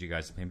gonna need you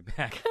guys to pay me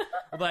back."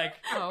 I'm like,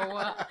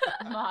 Oh,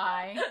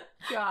 my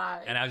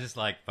God. and I was just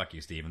like, "Fuck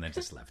you, Steve," and then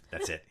just left.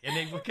 That's it. And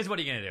then, because what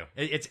are you gonna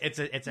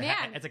do?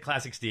 Man. It's a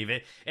classic Steve.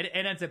 It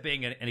ends up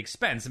being an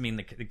expense. I mean,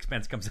 the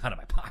expense comes out of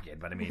my pocket,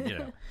 but I mean,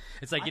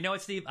 it's like, you know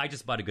what, Steve? I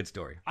just bought a good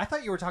story. I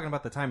thought you were talking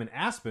about the time in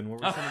Aspen where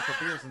we were sending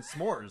for beers and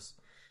s'mores.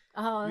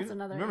 Oh, that's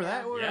another. Remember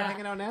that? We were Yeah.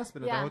 hanging out in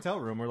Aspen at the Yeah. hotel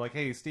room. We're like,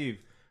 "Hey,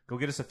 Steve, go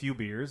get us a few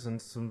beers and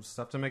some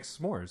stuff to make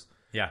s'mores."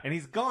 Yeah. And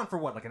he's gone for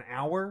what, like an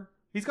hour?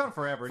 He's gone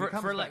forever. And he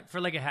comes For back-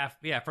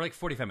 like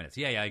 45 minutes.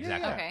 Yeah,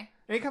 exactly. Yeah. Okay.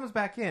 And he comes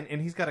back in,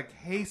 and he's got a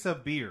case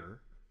of beer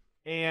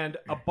and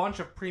a bunch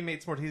of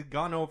pre-made s'mores. He's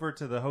gone over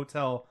to the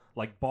hotel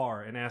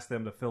bar and asked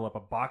them to fill up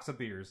a box of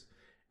beers,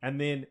 and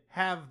then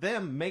have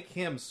them make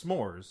him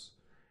s'mores.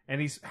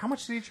 And how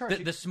much did he charge?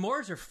 The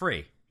s'mores are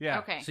free. yeah.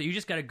 Okay. So you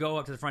just got to go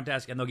up to the front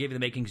desk, and they'll give you the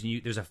makings.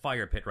 And there's a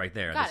fire pit right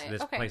there. Got This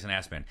it. Okay. place in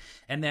Aspen.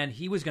 And then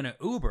he was going to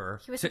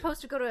Uber. He was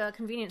supposed to go to a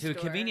convenience store.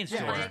 convenience to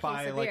store. buy Just a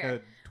buy case of like beer. a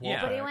 12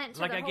 Yeah. But he went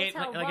to Like the I gave-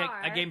 hotel like I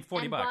bar gave him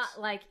 $40 and bucks.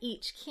 bought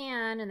 $40.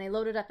 Can, and they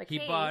loaded up a He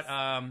case. bought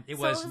So it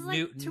was it was like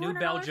New $200 worth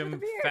Belgium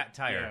of beer. fat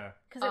tire. Yeah.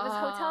 because it was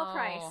hotel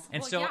price.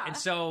 And Well,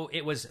 so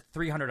it was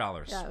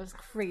 $300. Yeah, it was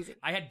crazy.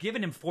 I had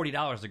given him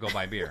 $40 to go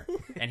buy beer,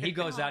 and he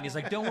goes out and he's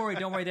like, "Don't worry,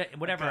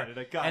 whatever."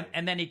 I got it.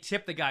 And then he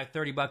tipped the guy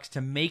 $30 to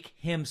make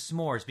him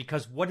s'mores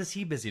because what is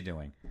he busy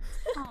doing?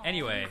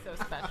 Anyway, So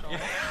special.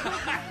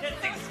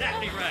 that's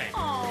exactly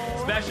right.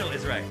 Special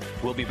is right.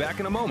 We'll be back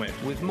in a moment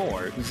with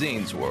more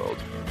Zane's World.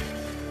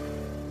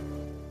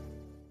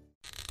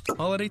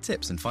 Holiday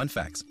tips and fun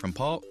facts from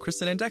Paul,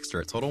 Kristen, and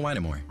Dexter at Total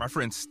Wine & More. My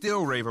friends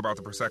still rave about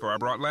the Prosecco I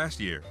brought last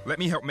year. Let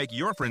me help make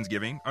your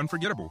Friendsgiving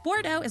unforgettable.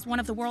 Bordeaux is one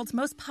of the world's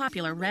most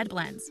popular red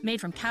blends, made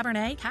from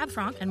Cabernet, Cab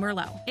Franc, and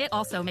Merlot. It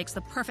also makes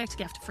the perfect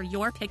gift for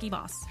your picky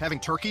boss.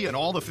 Having turkey and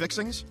all the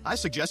fixings? I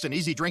suggest an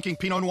easy-drinking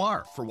Pinot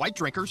Noir. For white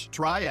drinkers,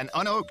 try an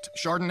unoaked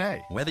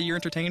Chardonnay. Whether you're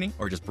entertaining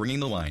or just bringing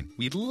the wine,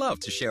 we'd love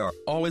to share our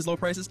always low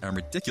prices and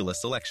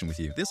ridiculous selection with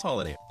you this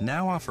holiday.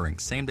 Now offering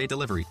same-day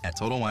delivery at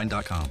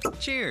TotalWine.com.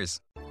 Cheers!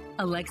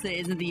 Alexa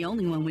isn't the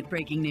only one with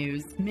breaking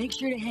news. Make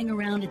sure to hang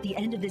around at the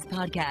end of this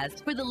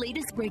podcast for the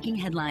latest breaking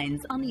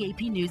headlines on the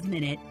AP News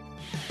Minute.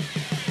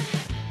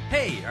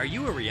 Hey, are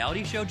you a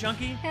reality show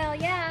junkie? Hell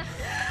yeah.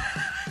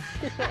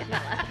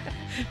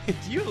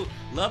 Do you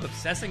love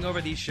obsessing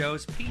over these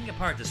shows, picking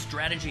apart the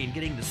strategy and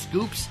getting the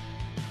scoops?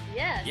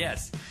 Yes.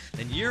 Yes.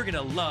 Then you're going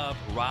to love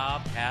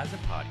Rob Has a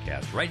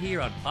Podcast right here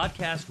on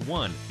Podcast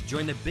One.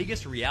 Join the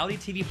biggest reality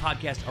TV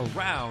podcast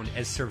around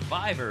as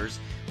survivors.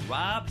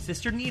 Rob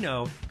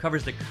Cisternino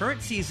covers the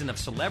current season of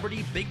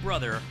Celebrity Big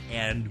Brother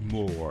and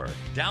more.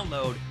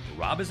 Download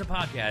Rob Has a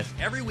Podcast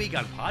every week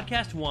on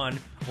Podcast One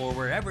or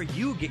wherever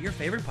you get your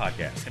favorite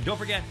podcasts. And don't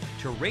forget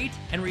to rate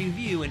and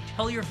review and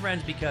tell your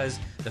friends because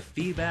the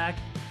feedback,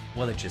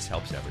 well, it just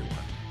helps everyone.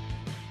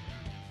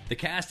 The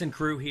cast and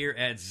crew here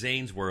at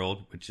Zane's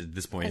World, which at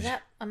this point is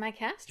that on my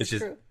cast or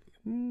crew?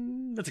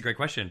 That's a great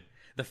question.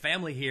 The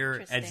family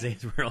here at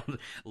Zane's World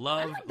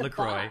love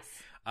LaCroix.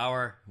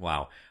 Our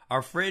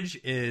fridge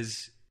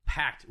is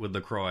packed with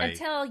LaCroix.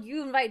 Until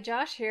you invite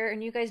Josh here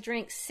and you guys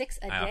drink 6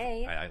 a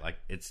day. I like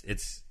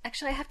it's.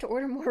 Actually, I have to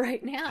order more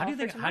right now. How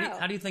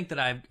do you think that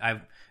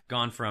I've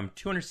gone from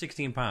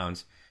 216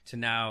 pounds to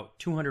now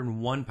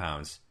 201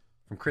 pounds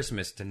from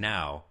Christmas to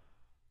now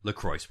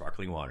LaCroix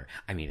sparkling water?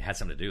 I mean, it had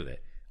something to do with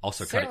it.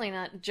 Also, certainly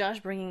not Josh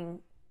bringing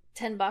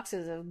 10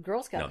 boxes of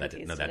Girl Scout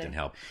cookies. That didn't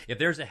help. If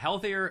there's a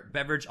healthier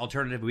beverage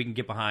alternative we can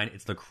get behind,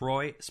 it's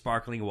LaCroix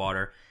sparkling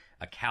water,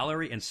 a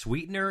calorie and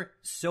sweetener,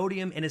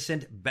 sodium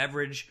innocent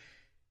beverage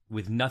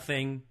with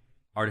nothing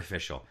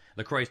artificial.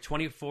 LaCroix's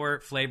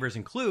 24 flavors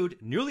include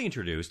newly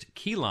introduced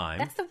key lime.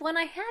 That's the one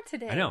I had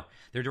today. I know.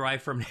 They're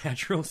derived from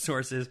natural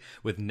sources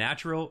with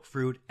natural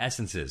fruit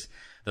essences.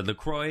 The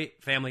LaCroix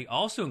family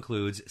also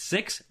includes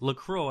 6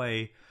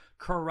 LaCroix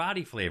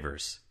karate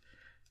flavors.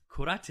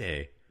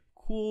 Kurate.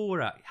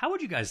 How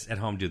would you guys at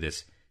home do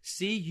this?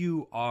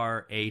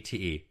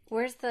 Curate.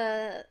 Where's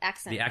the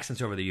accent? The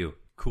accent's over the U.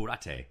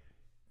 Kurate.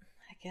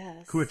 I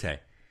guess. Kurate.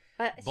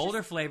 But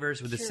bolder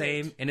flavors with the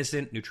same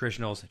innocent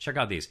nutritionals. Check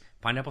out these.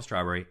 Pineapple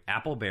strawberry,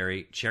 apple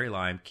berry, cherry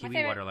lime,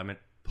 kiwi water lemon,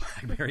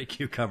 blackberry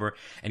cucumber,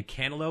 and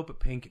cantaloupe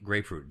pink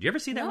grapefruit. Do you ever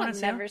see that one?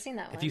 I've never seen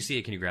that one. If you see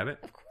it, can you grab it?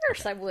 Of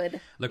course I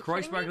would.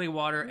 LaCroix sparkling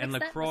water and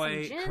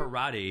LaCroix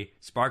karate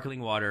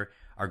sparkling water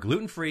are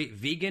gluten-free,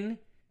 vegan,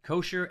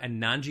 kosher, and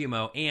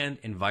non-GMO,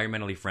 and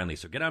environmentally friendly.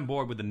 So get on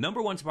board with the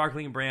 #1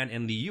 sparkling brand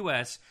in the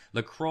U.S.,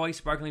 LaCroix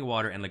sparkling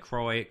water and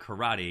LaCroix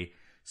karate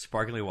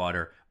sparkling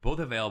water, both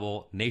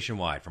available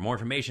nationwide. For more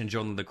information,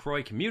 join the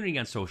LaCroix community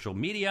on social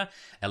media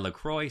at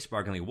LaCroix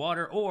Sparkling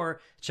Water, or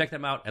check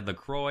them out at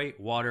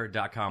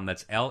LaCroixWater.com.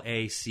 That's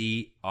LaCroix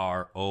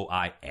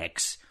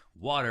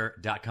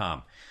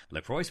water.com.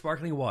 LaCroix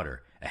Sparkling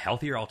Water, a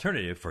healthier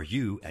alternative for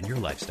you and your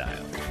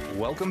lifestyle.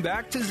 Welcome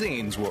back to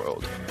Zane's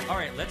World. All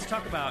right, let's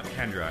talk about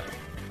Kendra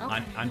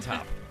on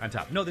top.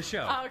 No, the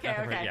show. Oh, okay.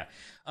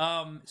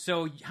 Yeah.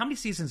 So how many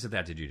seasons of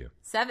that did you do?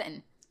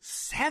 7.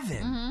 7?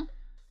 Mm-hmm.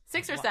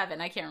 6 or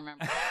 7, I can't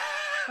remember.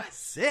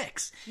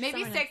 6.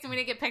 Maybe 6, and we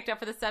didn't get picked up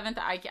for the 7th.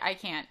 I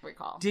can't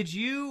recall. Did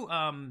you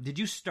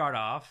start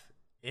off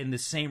in the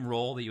same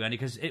role that you ended?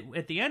 Because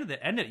at the end of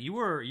it, you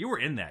were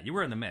in that. You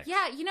were in the mix.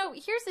 Yeah,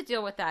 here's the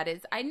deal with that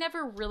is I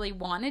never really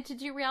wanted to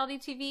do reality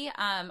TV.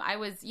 I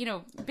was,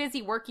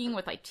 busy working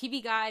with like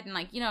TV Guide and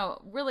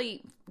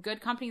really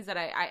good companies that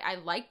I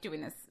liked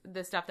doing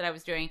this stuff that I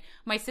was doing.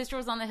 My sister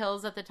was on the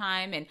Hills at the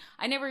time, and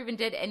I never even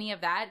did any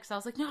of that because I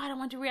was like, no, I don't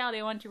want to do reality.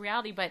 I want to do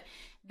reality. But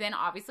then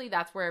obviously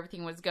that's where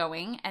everything was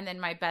going. And then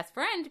my best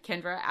friend,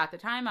 Kendra, at the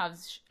time, I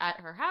was at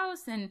her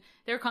house and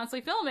they were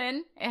constantly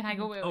filming. And I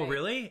go, wait. Oh,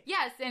 really?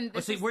 Yes. And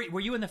were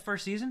you in the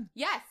first season?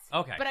 Yes.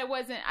 Okay. But I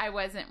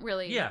wasn't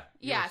really. Yeah.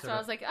 Yeah. So I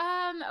was like,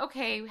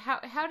 okay,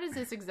 how does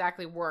this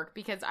exactly work?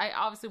 Because I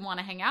obviously want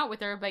to hang out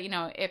with her, but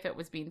if it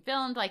was being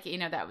filmed,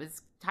 that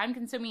was time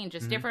consuming and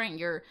just different.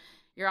 You're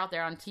out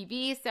there on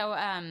TV. So,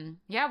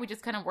 we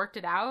just kind of worked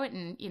it out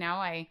and,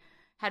 I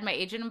had my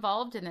agent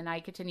involved, and then I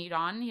continued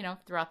on,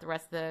 throughout the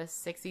rest of the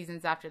 6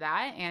 seasons after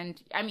that.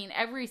 And I mean,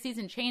 every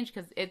season changed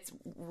because it's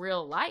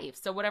real life.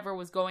 So whatever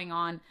was going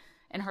on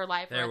in her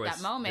life at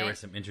that moment, there was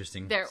some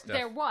interesting stuff.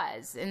 There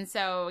was. And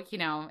so,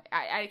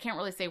 I can't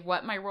really say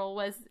what my role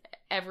was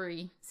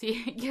every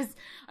season because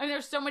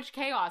there's so much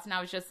chaos, and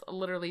I was just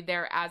literally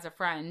there as a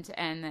friend.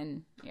 And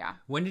then, yeah.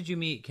 When did you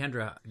meet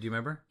Kendra? Do you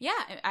remember? Yeah,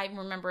 I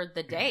remember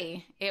the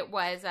day. It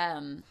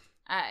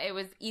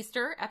was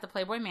Easter at the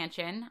Playboy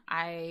Mansion.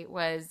 I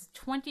was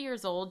 20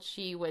 years old.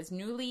 She was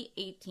newly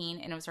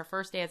 18, and it was her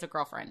first day as a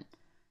girlfriend.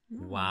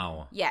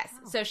 Wow. Yes.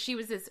 So she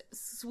was this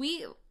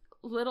sweet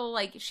little,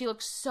 like, she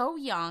looked so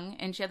young,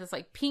 and she had this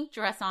like pink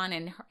dress on,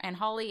 and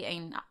Holly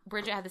and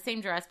Bridget had the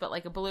same dress, but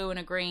like a blue and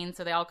a green,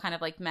 so they all kind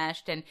of like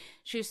meshed, and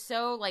she was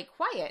so like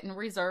quiet and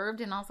reserved,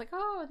 and I was like,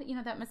 oh,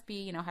 that must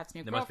be, Hef's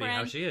new girlfriend. That must be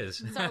how she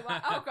is. So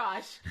oh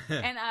gosh.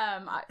 And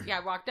I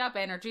walked up,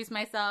 I introduced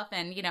myself,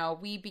 and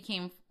we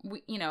became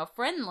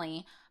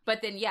friendly.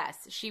 But then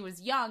yes, she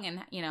was young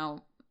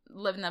and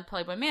living the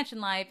Playboy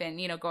Mansion life, and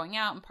going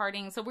out and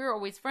partying, so we were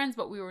always friends,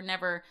 but we were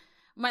never.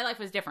 My life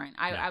was different.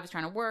 I was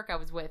trying to work. I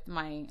was with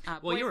my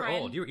boyfriend. Well, you were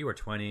old. You were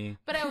 20.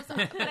 But I also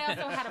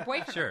had a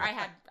boyfriend. Sure.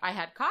 I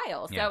had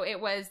Kyle. So it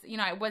was,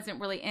 I wasn't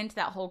really into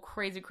that whole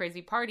crazy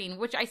partying,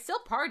 which I still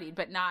partied,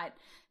 but not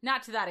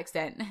to that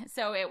extent.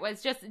 So it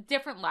was just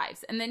different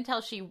lives. And then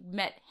until she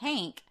met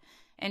Hank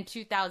in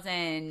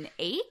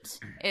 2008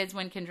 is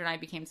when Kendra and I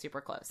became super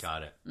close.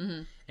 Got it.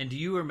 Mm-hmm. And do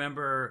you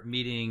remember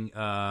meeting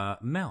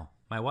Mel,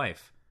 my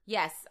wife?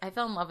 Yes, I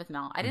fell in love with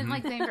Mel. I didn't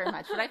like Zane very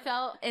much, but I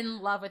fell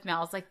in love with Mel. I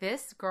was like,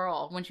 this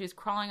girl, when she was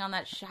crawling on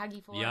that shaggy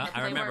floor in the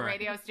Playboy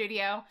radio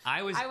studio,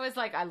 I was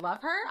like, I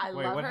love her. I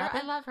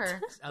love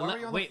her.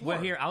 Wait, well,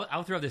 here,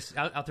 I'll throw this.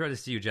 I'll throw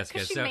this to you, Jessica.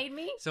 Because she made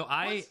me. So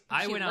I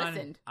went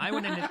on.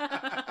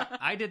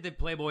 I did the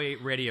Playboy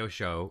radio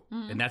show,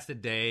 and that's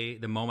the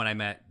moment I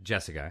met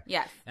Jessica.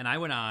 Yes. And I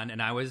went on, and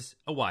I was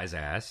a wise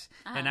ass.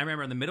 And I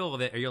remember in the middle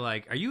of it, you're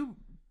like, Are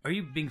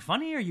you being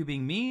funny? Are you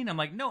being mean? I'm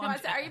like, no. I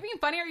said, are you being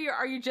funny, or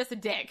are you just a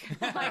dick?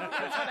 Like,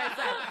 that's what I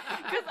said.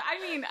 Because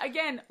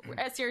again,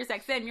 at Sirius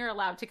XM, you're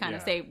allowed to kind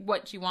of say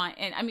what you want,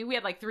 and we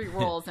had like 3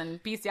 rules,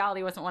 and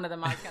bestiality wasn't one of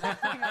them. I was gonna,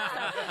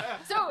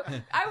 so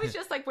I was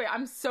just like, wait,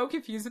 I'm so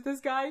confused with this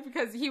guy,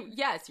 because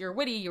yes, you're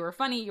witty, you were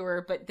funny,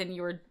 but then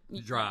you were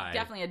dry.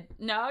 Definitely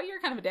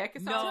you're kind of a dick.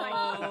 So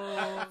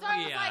no. So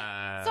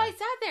I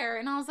sat there,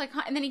 and I was like,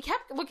 huh? And then he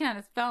kept looking at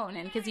his phone,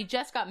 and because he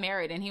just got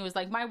married, and he was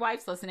like, my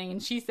wife's listening,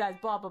 and she says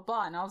blah blah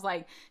blah, and I was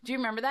like, do you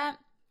remember that?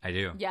 I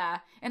do. Yeah.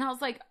 And I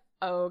was like,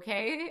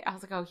 okay. I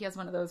was like, oh, he has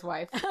one of those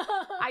wives.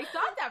 I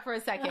thought that for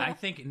a second. I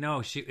think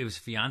no, it was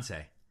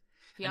fiance.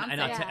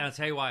 And I'll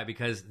tell you why,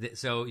 because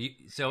so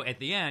at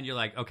the end you're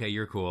like, okay,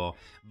 you're cool,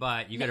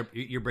 but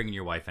you're bringing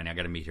your wife in. I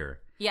got to meet her.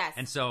 Yes.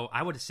 And so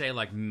I would say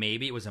like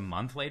maybe it was a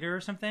month later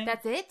or something.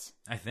 That's it.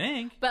 I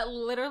think. But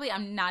literally,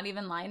 I'm not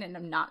even lying, and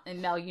I'm not.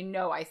 And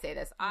Mel, I say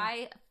this.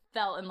 I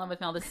fell in love with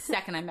Mel the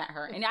second I met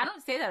her, and I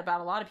don't say that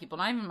about a lot of people,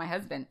 not even my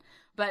husband.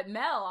 But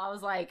Mel, I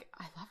was like,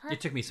 I love her.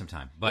 It took me some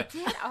time, but it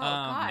did. Oh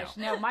gosh,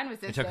 no, mine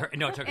was instant.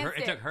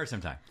 It took her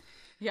some time.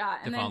 Yeah,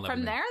 and then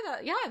from there,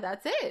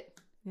 that's it.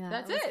 Yeah,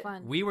 that's it.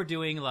 Fun. We were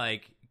doing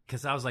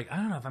because I was like, I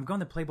don't know if I'm going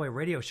to the Playboy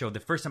radio show.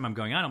 The first time I'm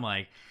going on, I'm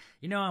like,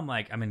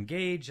 I'm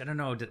engaged. I don't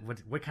know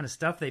what kind of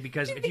stuff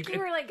because you think you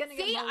were like going to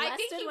get molested I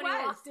think he when was.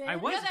 you walked in? I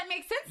was. No, that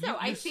makes sense though.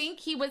 I think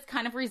he was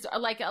kind of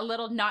like a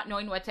little not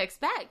knowing what to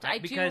expect.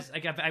 Because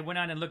I went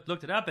on and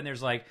looked it up, and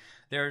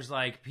there's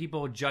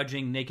people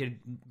judging naked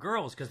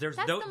girls because there's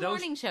that's the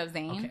morning show,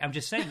 Zane. Okay, I'm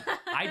just saying.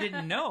 I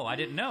didn't know. I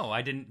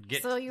didn't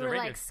get. So you were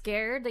radio.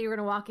 Scared that you were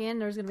going to walk in,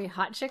 there's going to be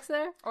hot chicks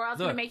there, or else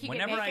going to make you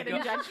get naked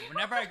and judge you.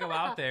 Whenever I go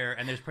out there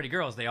and there's pretty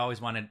girls, they always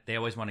want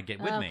to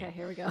get with me. Okay,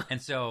 here we go.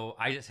 And so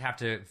I just have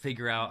to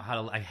figure out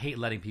how to. I hate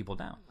letting people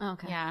down.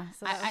 Okay. Yeah.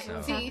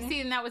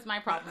 See, and that was my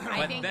problem.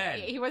 I think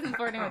he wasn't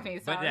flirting with me.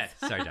 So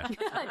sorry, Josh.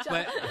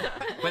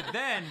 but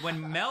then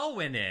when Mel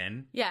went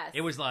in, yes,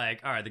 it was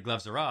like, all right, the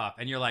gloves are off,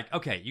 and you're like,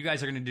 okay, you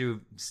guys are going to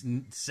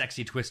do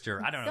sexy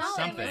twister. I don't know,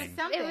 something.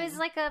 It was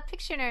like a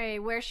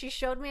Pictionary where she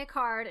showed me a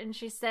card and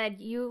she said,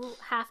 you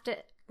have to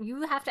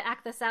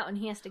act this out, and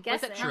he has to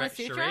guess it.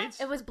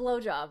 Charades? It was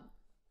blowjob.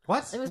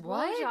 What? It was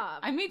blowjob.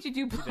 I made you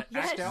do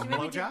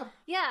blowjob?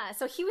 Yeah,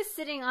 so he was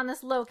sitting on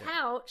this low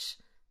couch,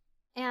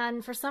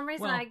 and for some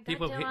reason I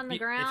got down on the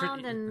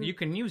ground, and you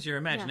can use your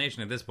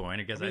imagination at this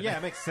point because it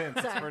makes sense.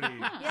 It's pretty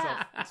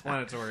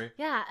self-explanatory.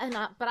 Yeah, and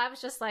but I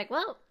was just like,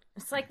 well,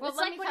 it's like when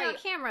you're on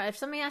camera. If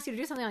somebody asks you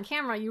to do something on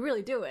camera, you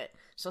really do it.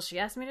 So she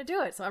asked me to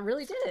do it, so I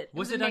really did it.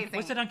 Was it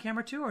on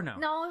camera too, or no?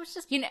 No, it was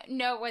just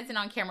no, it wasn't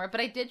on camera.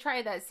 But I did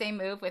try that same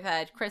move with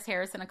Chris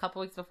Harrison a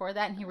couple weeks before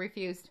that, and he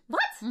refused.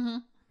 What? Mm-hmm.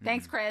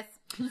 Thanks, Chris.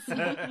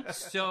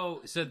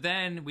 So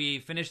then we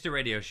finished the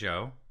radio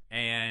show,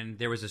 and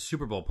there was a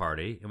Super Bowl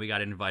party, and we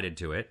got invited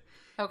to it.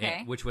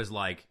 Okay. Which was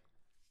like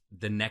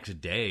the next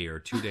day or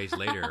 2 days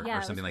later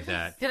or something like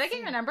that. Did I get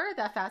your number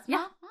that fast?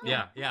 Yeah.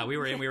 Yeah. We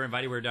were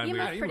invited. We were done. You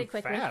moved pretty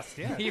quickly. Fast,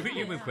 yeah.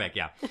 you moved quick,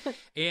 yeah.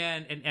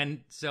 And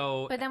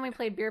so. But then we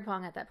played beer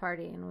pong at that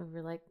party, and we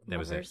were like, that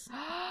was it.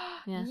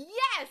 Yeah.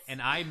 Yes. And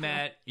I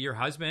met your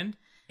husband.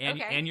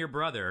 And your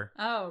brother.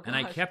 Oh, gosh. And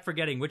I kept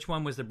forgetting which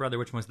one was the brother,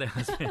 which one was the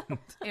husband.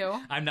 Ew.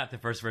 I'm not the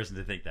first person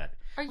to think that.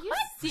 Are you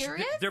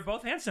serious? They're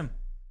both handsome.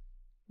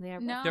 They're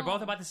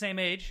both about the same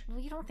age.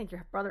 Well, you don't think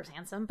your brother's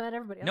handsome, but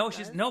everybody else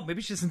does.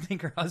 Maybe she doesn't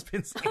think her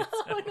husband's handsome.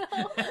 Oh,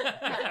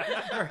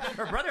 no.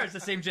 her brother has the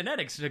same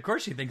genetics. Of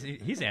course she thinks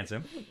he's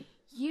handsome.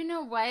 You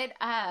know what?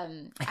 I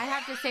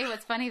have to say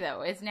what's funny,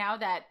 though, is now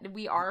that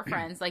we are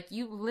friends,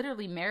 you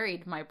literally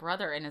married my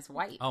brother and his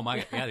wife. Oh, my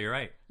God. Yeah, you're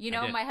right.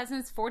 My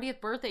husband's 40th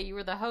birthday, you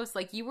were the host.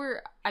 You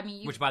were,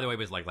 Which, by the way,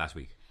 was last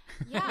week.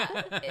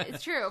 Yeah,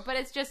 it's true. But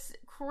it's just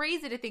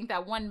crazy to think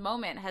that one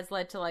moment has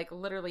led to like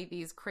literally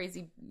these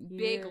crazy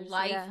big Years,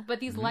 life, yeah. but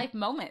these life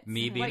moments.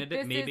 Me being Like,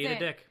 this being a isn't-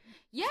 dick.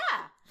 Yeah,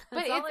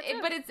 but all it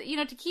took. it's you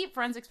know, to keep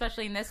friends,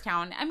 especially in this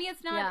town. I mean,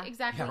 it's not Yeah.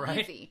 exactly Yeah, right.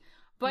 easy,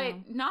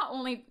 but not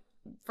only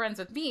friends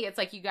with me, it's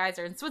like you guys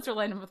are in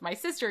Switzerland and with my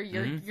sister.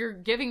 You're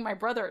giving my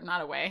brother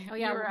not away. Oh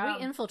yeah, You're,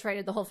 we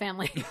infiltrated the whole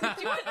family. do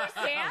you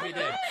understand? We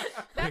did.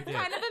 That's We did.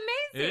 kind of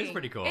amazing. It is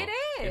pretty cool. It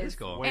is. It is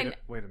cool. Wait, And-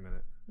 wait a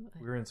minute.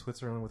 We were in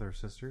Switzerland with her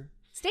sister?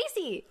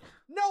 Stacy.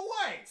 No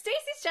way!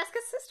 Stacy's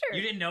Jessica's sister.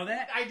 You didn't know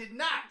that? I did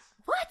not!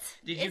 What?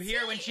 Did you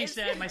hear when she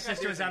said my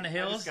sister was on the I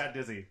hills? just got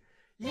dizzy.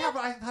 Yeah,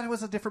 but I thought it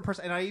was a different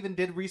person. And I even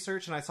did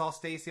research and I saw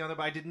Stacy on there,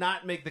 but I did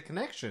not make the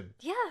connection.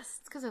 Yes. It's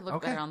because I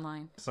look better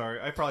online.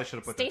 Sorry, I probably should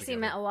have put that Stacy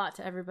together. meant a lot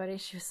to everybody.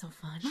 She was so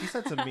fun. She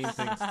said some mean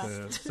things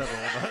to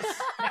several of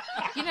us.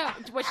 You know,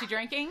 was she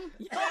drinking?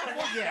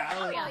 Well,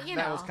 yeah, you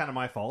that know. was kind of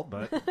my fault,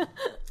 but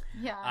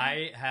Yeah.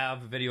 I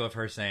have a video of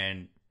her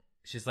saying,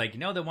 she's like,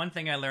 the one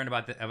thing I learned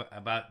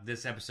about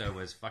this episode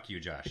was fuck you,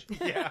 Josh.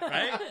 yeah.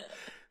 Right?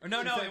 Or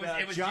no, She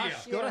said, it was Josh,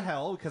 Gio. go to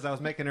hell, because I was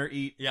making her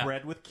eat Yeah.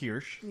 bread with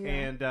kirsch,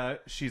 and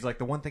she's like,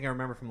 the one thing I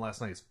remember from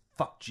last night is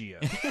fuck Gio.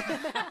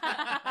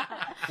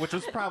 Which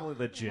was probably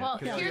legit. Well,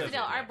 'cause here's she the was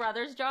deal. a Our dick.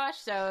 brother's Josh,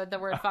 so the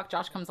word fuck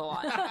Josh comes a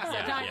lot. So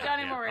don't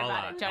even worry a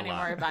about lot, it. Don't a even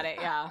lot. worry about it.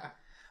 Yeah.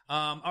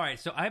 All right,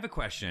 so I have a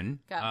question.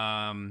 Go.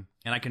 And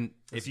I can.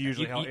 It's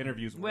usually how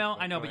interviews work, Well,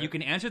 but I know, go but you ahead.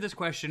 can answer this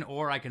question,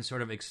 or I can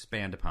sort of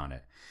expand upon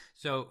it.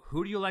 So,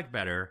 who do you like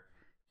better?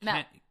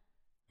 Mel.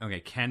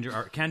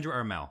 Kendra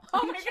or Mel?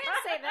 Oh You can't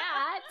say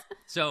that.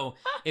 So,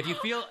 if you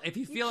feel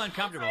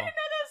uncomfortable, I know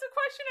that was a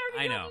question I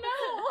already I know.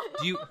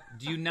 don't know.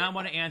 do you not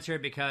want to answer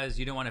it because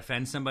you don't want to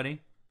offend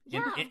somebody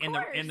Yeah, of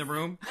in the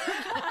room?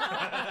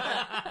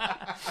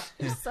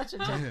 You're such a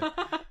jerk.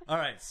 All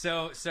right,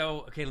 so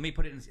okay, let me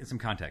put it in some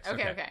context.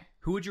 Okay.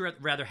 Who would you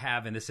rather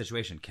have in this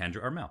situation,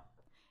 Kendra or Mel?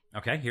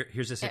 Okay,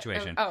 here's the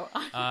situation.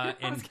 I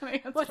and was going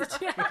to answer.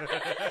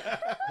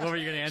 what were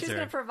you going to answer? She's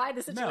going to provide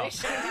the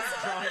situation.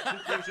 Drawing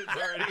conclusions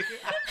already.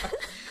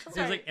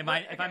 So it's like,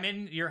 if I'm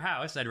in your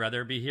house, I'd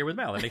rather be here with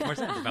Mel. That makes more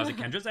sense. If I was at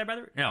Kendra's, I'd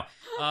rather no.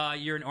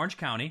 You're in Orange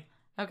County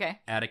Okay.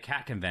 at a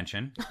cat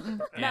convention,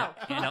 No.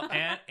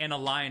 and a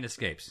lion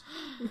escapes.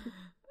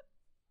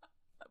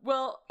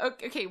 Well,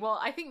 okay. Well,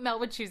 I think Mel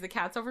would choose the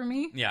cats over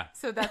me. Yeah.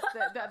 So that's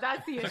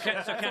the issue. So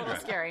That's a little Kendra.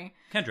 scary.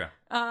 Kendra,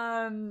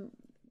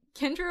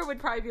 Kendra would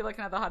probably be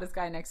looking at the hottest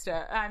guy next to.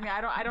 I mean,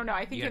 I don't know.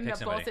 I think You gotta in the pick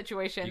both somebody.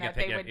 situation You that gotta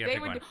they pick- would you they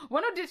gotta would pick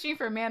one would ditch me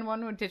for a man,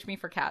 one would ditch me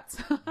for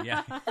cats.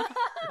 yeah.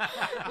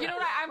 You know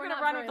what? I'm We're going to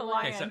not run very with the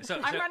alike. lion. Okay,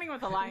 so- I'm running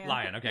with the lion.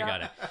 Lion. Okay, Yeah.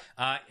 got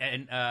it.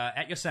 And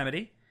at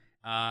Yosemite,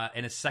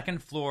 in a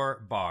second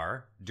floor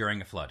bar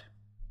during a flood.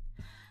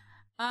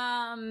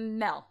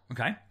 Mel,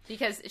 Okay.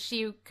 because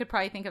she could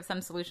probably think of some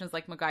solutions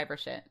like MacGyver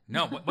shit.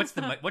 No, what's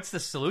the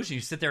solution?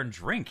 You sit there and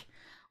drink.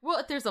 Well,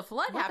 if there's a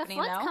flood What, the happening,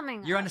 flood's Mel.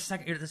 coming. You're on a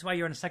second. That's why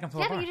you're on a second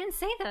floor Yeah, bar. but you didn't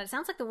say that. It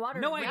sounds like the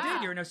water. No, I is did.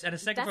 rising. You're at a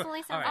second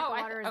Definitely floor. sounds All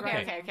like right. the water is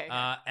okay,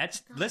 rising.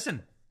 okay.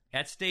 Listen,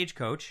 at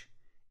Stagecoach,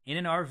 in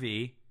an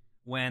RV,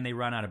 when they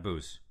run out of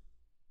booze.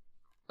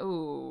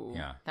 Ooh,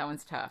 Yeah. that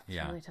one's tough.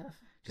 Yeah. Really tough.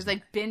 Because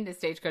I've been to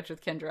Stagecoach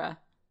with Kendra.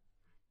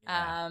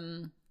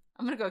 I'm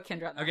gonna go with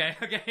Kendra. on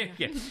that.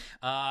 Okay.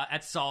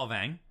 At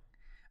Solvang,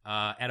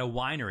 at a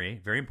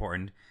winery, very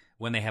important,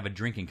 when they have a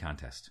drinking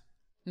contest.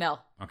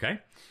 Mel. Okay.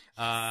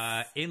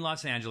 In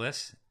Los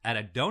Angeles, at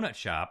a donut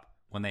shop,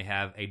 when they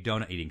have a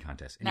donut eating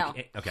contest. And No.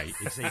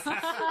 You say,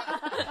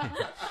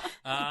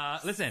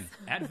 listen,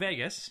 at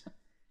Vegas,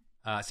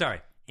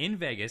 in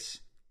Vegas,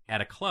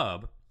 at a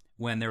club,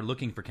 when they're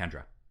looking for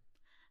Kendra.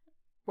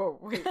 Whoa,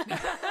 wait.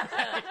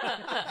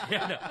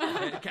 Yeah, no,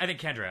 I think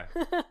Kendra.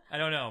 I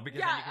don't know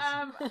because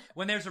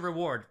when there's a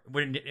reward,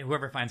 when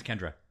whoever finds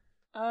Kendra,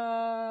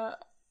 What?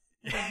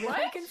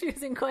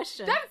 Confusing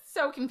question. That's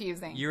so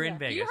confusing. you're in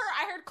Vegas.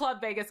 I heard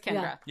Club Vegas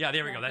Kendra. Yeah,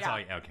 there we go. That's all.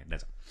 Okay,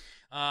 that's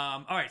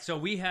all. All right, so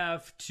we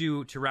have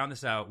to round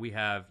this out. We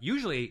have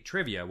usually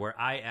trivia where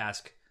I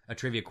ask a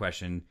trivia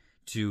question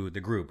to the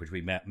group, which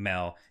we met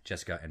Mel,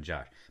 Jessica, and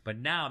Josh. But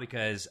now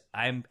because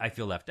I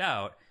feel left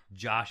out,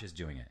 Josh is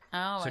doing it.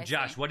 Oh, so I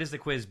Josh, see. what is the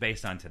quiz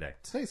based on today?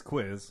 Today's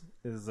quiz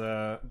is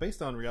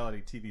based on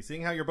reality TV.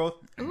 Seeing how you're both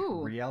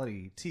Ooh.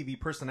 reality TV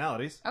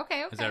personalities.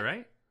 Okay. Is that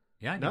right?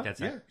 Yeah, I think No? that's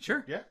Yeah. it.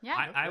 Sure. Yeah.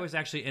 Yeah. I was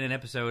actually in an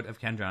episode of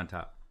Kendra on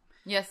Top.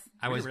 Yes.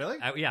 I was really?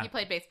 Yeah. You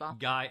played baseball.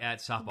 Guy at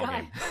softball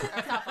Guy. game.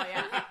 Or softball,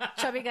 yeah.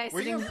 Chubby guy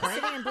Were you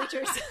sitting in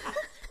bleachers.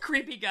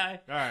 Creepy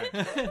guy. All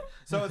right.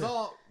 So it's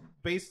all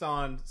based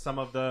on some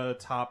of the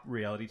top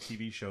reality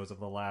TV shows of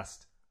the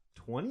last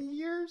 20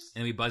 years?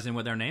 And we buzz in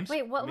with our names?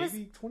 Wait, what was?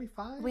 Maybe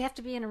 25? We have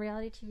to be in a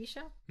reality TV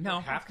show? No.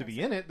 have to be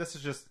in it. This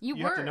is just You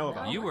have to were, know no?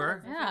 about it. You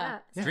were. Yeah.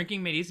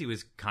 Drinking Made Easy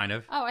was kind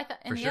of. Oh, I thought.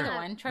 And for the sure. other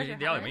one, Treasure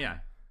The other Hunter. one, yeah.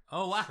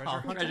 Oh, wow.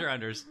 Treasure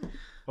Hunters.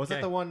 Was that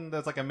Okay. the one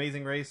that's like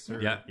Amazing Race? Or...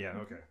 Yeah. Yeah,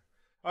 okay.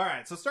 All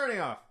right, so starting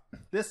off,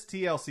 this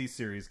TLC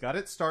series got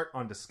its start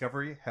on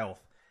Discovery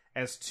Health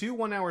as 2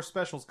 one-hour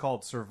specials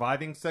called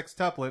Surviving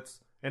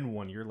Sextuplets and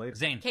 1 Year Later.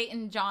 Zane. Kate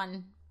and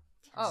John.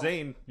 Oh.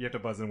 Zane, you have to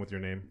buzz in with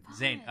your name.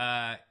 Zane.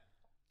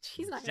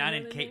 She's not John gonna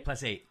and know Kate that.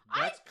 plus 8.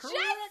 I just said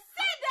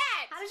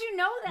that. How did you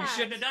know that? You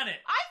shouldn't have done it.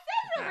 I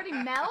said it already,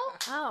 Mel.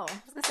 Oh, I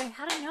was gonna say,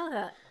 how did you know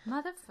that?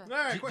 Motherfucker. All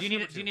right, Do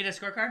you need a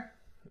scorecard?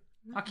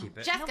 I'll keep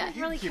it. Jessica.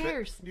 Nobody really Keep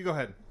cares. it. You go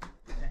ahead.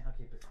 I'll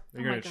keep it.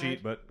 You're Oh my gonna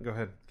cheat, but go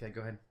ahead. Okay,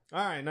 go ahead. All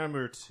right,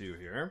 number 2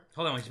 here.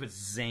 Hold on, we should put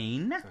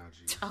Zane. Oh,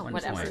 geez. Oh, One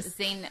whatever. point.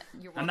 Zane,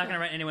 you're I'm not going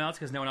to write anyone else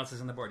because no one else is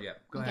on the board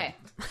yet. Go ahead.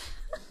 Okay.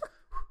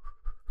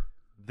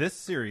 This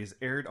series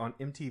aired on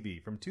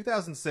MTV from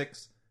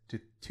 2006 to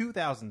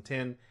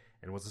 2010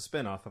 and was a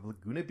spinoff of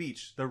Laguna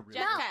Beach.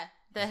 Jessica.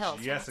 The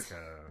Hills.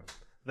 Jessica.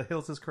 The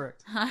Hills is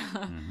correct.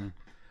 I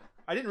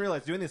didn't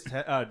realize doing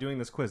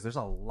this quiz. There's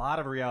a lot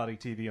of reality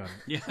TV on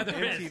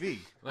there is. MTV.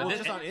 Well, Well,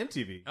 just on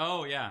MTV.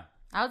 Oh, yeah.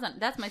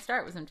 That's my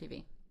start was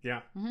MTV.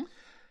 Yeah.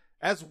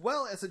 As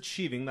well as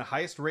achieving the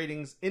highest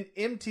ratings in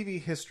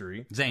MTV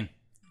history. Zane.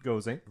 Go,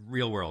 Zane.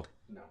 Real World.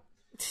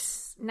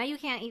 Now you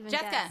can't even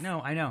Jessica. guess.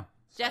 No, I know.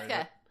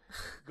 Jessica.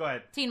 Go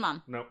ahead. Teen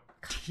Mom. Nope.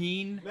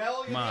 Teen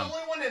Mel, you're Mom. the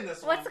only one in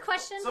this one. What's the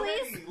question, So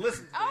please? maybe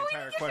listen to the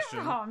entire question.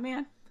 Oh,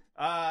 man.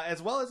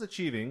 As well as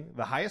achieving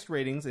the highest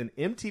ratings in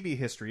MTV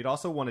history, it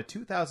also won a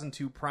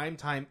 2002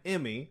 Primetime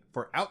Emmy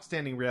for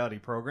Outstanding Reality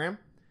Program.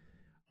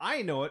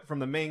 I know it from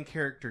the main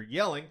character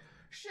yelling,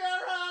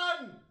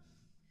 Sharon!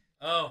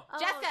 Oh.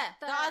 Jessica.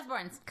 The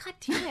Osbournes. God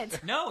damn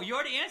it. No, you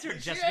already answered,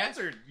 You Jessica.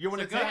 answered. You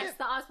want to So take good. Yes, it?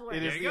 the Osborne. It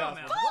is There the you go,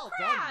 Osborne. Mel. Well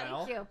done,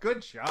 Mel. Thank you.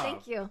 Good job.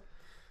 Thank you.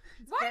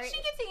 Why did she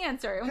get the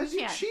answer? And we Because you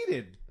can't?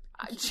 cheated.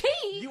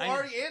 Cheat? You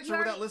already answered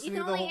without listening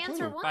to the whole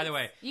clue. By the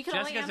way, You can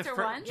only Jessica's answer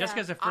the once?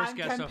 Jessica's the first I'm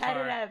guest so far.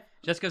 competitive.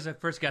 Jessica's the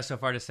first guest so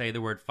far to say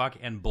the word fuck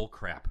and bull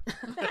crap.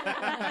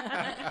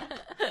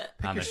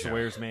 On the show.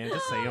 Swears, man.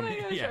 Just say them. Oh my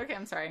gosh, Yeah. okay,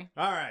 I'm sorry.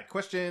 All right,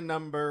 question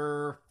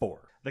number 4.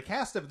 The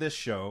cast of this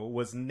show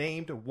was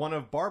named one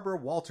of Barbara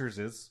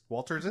Walters'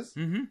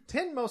 10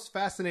 most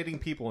fascinating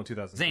people in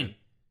 2010.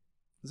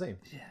 Zane.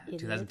 Zane.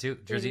 2002.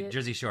 Idiot.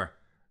 Jersey Shore.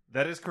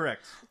 That is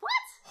correct.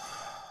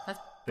 That's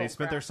They bull spent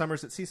crap. their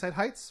summers at Seaside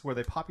Heights, where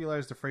they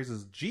popularized the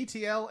phrases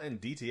GTL and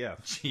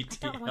DTF.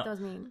 I don't know what those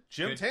mean.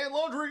 Gym Good. Tan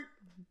Laundry.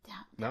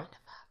 Down No? to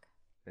fuck.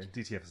 And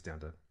DTF is down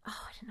to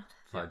Oh, I didn't know that.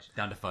 Fudge.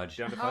 Down to fudge.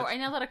 down to Oh, fudge. I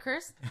know that a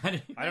curse?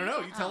 I don't know.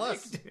 You tell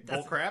us.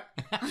 Bull crap.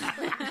 You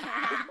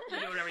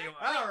do whatever you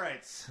want. All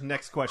right.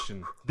 Next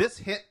question. This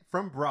hit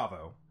from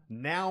Bravo,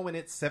 now in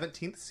its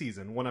 17th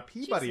season, won a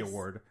Peabody Jesus.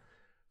 Award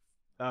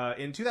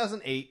in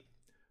 2008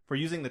 for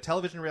using the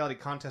television reality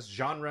contest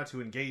genre to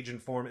engage,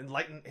 inform,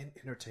 enlighten, and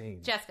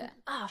entertain. Jessica.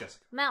 Oh,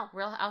 Jessica. Mel.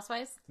 Real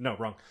Housewives? No,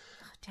 wrong.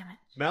 Oh, damn it.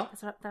 Mel?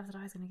 That was what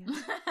I was going to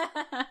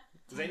guess.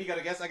 Zane, you got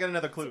to guess? I got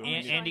another clue.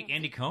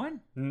 Andy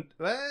Cohen?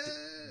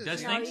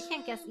 Does No, things? you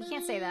can't guess. You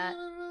can't say that.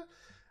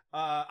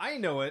 I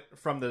know it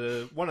from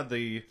one of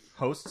the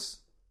hosts'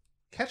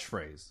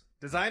 catchphrase.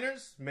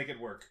 Designers, make it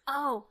work.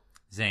 Oh,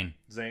 Zane.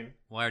 Zane?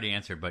 Well, I already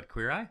answered, but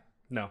Queer Eye?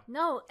 No.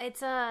 no,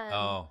 it's a...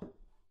 Oh.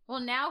 Well,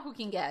 now who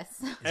can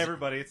guess?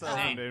 Everybody. It's not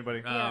Zane.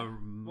 anybody. Yeah.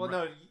 Well,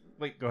 no.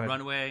 Wait, go ahead.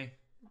 Runway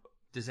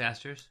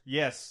Disasters?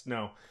 Yes,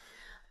 no.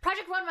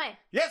 Project Runway.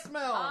 Yes,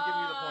 Mel. I'll give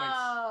you the points.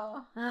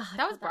 Oh. Ugh,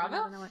 That was I put one Bravo?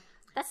 on that one.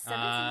 That's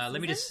 17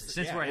 Let me just, seasons?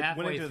 since Yeah, we're it went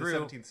halfway into the through,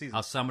 17th season.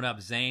 I'll sum it up.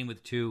 Zane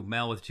with 2,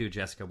 Mel with 2,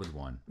 Jessica with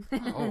 1.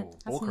 Oh,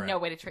 That's bullcrap. no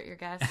way to treat your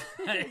guess.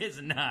 That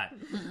is not.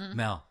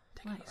 Mel,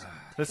 take it easy.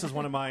 This is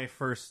one of my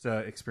first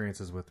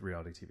experiences with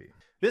reality TV.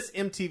 This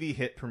MTV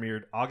hit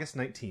premiered August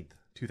 19th,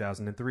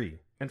 2003,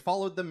 and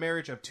followed the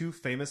marriage of 2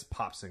 famous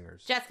pop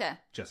singers. Jessica.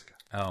 Jessica.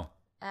 Oh.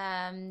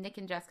 Nick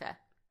and Jessica.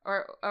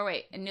 Or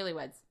wait, and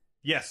Newlyweds.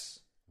 Yes.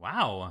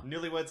 Wow.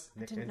 Newlyweds, I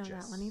Nick didn't and know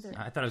Jess. that one either.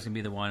 I thought it was going to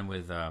be the one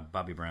with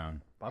Bobby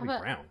Brown Bobby How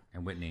about- Brown.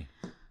 and Whitney.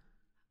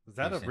 Is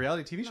that a Interesting.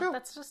 reality TV show? No,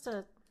 that's just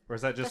a... Or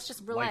is that That's just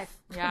just real life.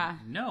 Yeah.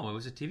 No, it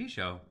was a TV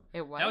show.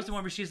 It was? That was the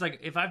one where she's like,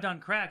 if I've done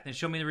crack, then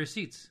show me the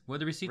receipts. Where are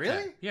the receipts Really?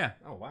 at? Yeah.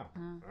 Oh, wow.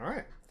 All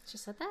right. She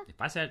said that?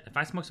 If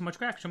I smoke so much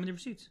crack, show me the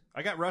receipts.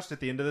 I got rushed at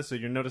the end of this, so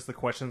you'll notice the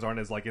questions aren't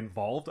as like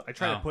involved. I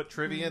try to Oh. put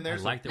trivia in there. I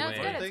so like the No, way. it's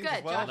good, it's things good.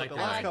 as well, Josh, but the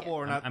I last like couple it.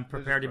 are not. I'm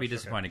prepared to be Okay.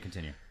 disappointed.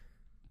 Continue.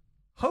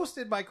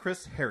 Hosted by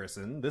Chris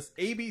Harrison, this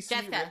ABC.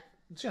 Jessica.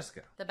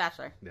 Jessica. The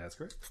Bachelor. Yeah, that's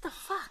correct. What the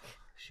fuck?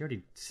 She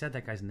already said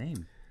that guy's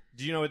name.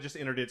 Do you know it just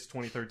entered its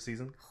 23rd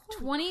season?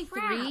 23?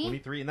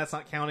 23, and that's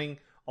not counting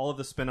all of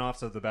the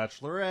spin-offs of The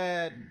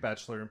Bachelorette,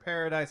 Bachelor in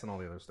Paradise, and all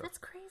the other stuff. That's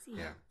crazy.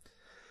 Yeah.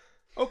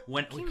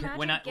 When Can you imagine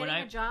when I getting when I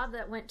a job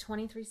that went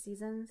 23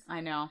 seasons? I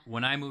know.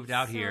 when I moved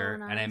out So here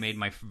and I nice. made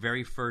my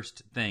very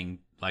first thing,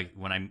 like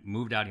when I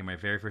moved out here, my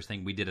very first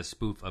thing, we did a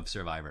spoof of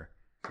Survivor.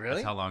 Really?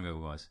 That's how long ago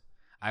it was.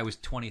 I was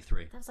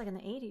 23. That was like in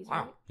the 80s,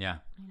 Wow. right? Yeah.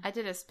 I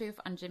did a spoof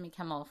on Jimmy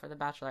Kimmel for The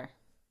Bachelor.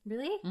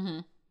 Really? Mm-hmm.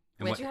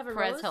 And Did you have a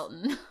Perez rose?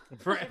 Hilton.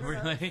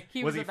 Really?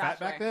 He Was was he a fat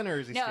bachelor. back then, or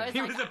is he No, skinny?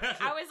 it was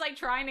like, I was like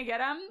trying to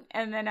get him,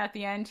 and then at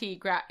the end, he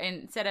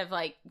instead of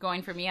like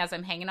going for me as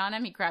I'm hanging on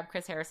him, he grabbed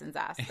Chris Harrison's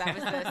ass. That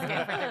was the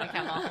skit for Jimmy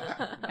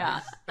Kimmel.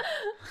 Yeah.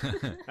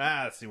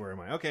 Let's see, where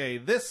am I? Okay,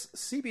 this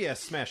CBS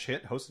smash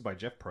hit, hosted by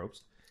Jeff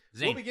Probst,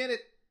 Zane. will begin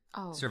it.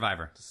 Oh.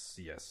 Survivor.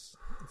 Yes.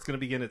 It's going to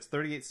begin its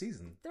 38th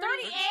season.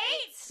 38?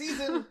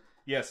 Season?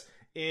 Yes,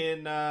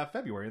 in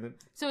February. And then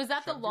So is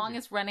that the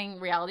longest running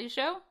reality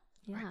show?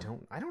 Yeah.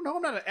 I don't know.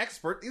 I'm not an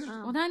expert. These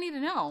are Well, now I need to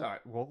know. all right,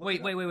 well, look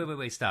Wait, it up.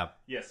 wait, stop.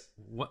 Yes.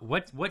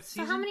 What So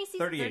season? how many seasons?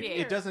 38.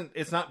 It doesn't.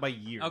 It's not by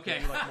year. Okay. They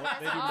do,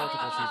 they do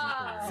multiple seasons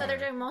per year. So they're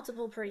doing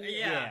multiple per year.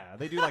 Yeah,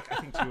 they do like I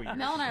think 2 a year.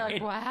 Mel and I are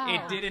like, wow.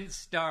 It didn't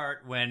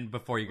start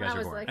before you guys I were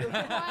was born.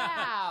 like,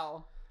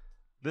 Wow.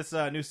 This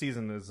new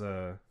season is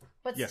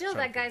but yeah, still,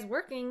 sorry. that guy's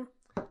working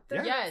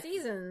 38 Yes.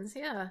 seasons.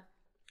 Yeah.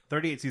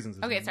 38 seasons.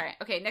 Is Okay, sorry.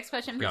 Okay, next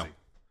question. Go.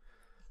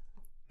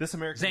 This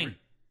American Zane.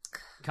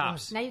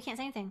 Cops. Now you can't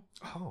say anything.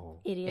 Oh,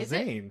 Idiot.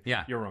 Zane.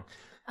 Yeah. You're wrong.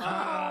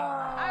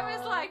 I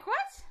was like, what?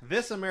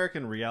 This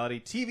American reality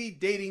TV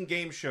dating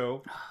game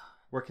show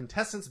where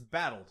contestants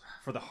battled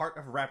for the heart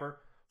of rapper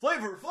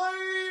Flavor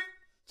Flav.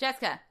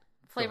 Jessica,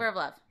 Flavor of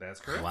Love. That's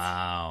correct.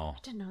 Wow. I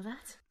didn't know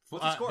that.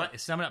 What's the score? But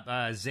sum it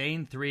up.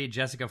 Zane 3,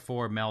 Jessica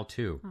 4, Mel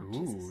 2.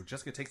 Ooh,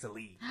 Jessica takes the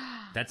lead.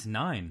 That's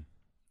 9.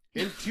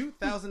 In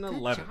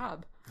 2011, Good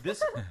job.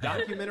 this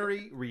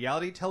documentary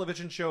reality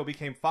television show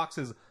became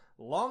Fox's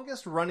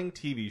longest-running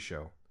TV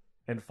show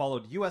and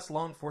followed U.S.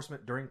 law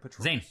enforcement during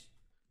patrols.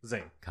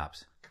 Zane.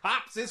 Cops.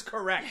 Cops is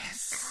correct.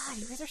 God,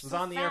 you guys are It was so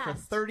on the air for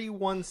fast.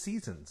 31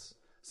 seasons.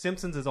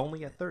 Simpsons is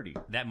only at 30.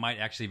 That might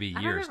actually be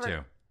I years,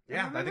 remember- too.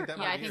 Yeah, I think that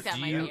Yeah, might I be think it. that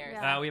might be yours.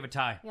 Yeah. We have a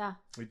tie. Yeah.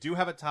 We do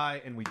have a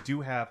tie, and we do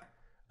have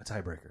a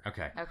tiebreaker.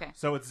 Okay. Okay.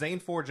 So it's Zane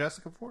 4,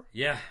 Jessica 4?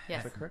 Yeah.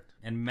 Yes. Is that correct?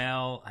 And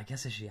Mel, I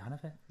guess, is she out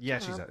of it? Yeah,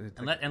 she's out.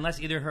 Unless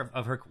either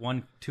of her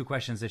 2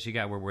 questions that she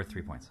got were worth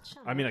 3 points.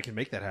 I mean, I can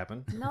make that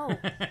happen. No.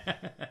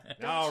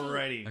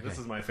 Alrighty. This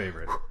is my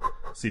favorite.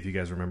 See if you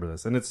guys remember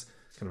this. And it's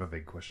kind of a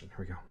vague question. Here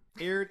we go.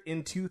 Aired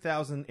in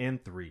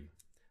 2003.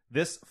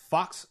 This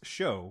Fox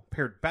show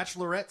paired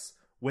bachelorettes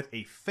with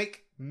a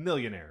fake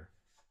millionaire.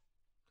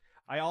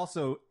 I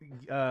also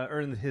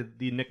earned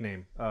the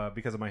nickname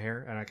because of my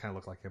hair, and I kind of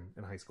look like him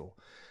in high school.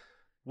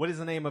 What is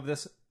the name of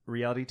this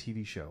reality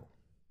TV show?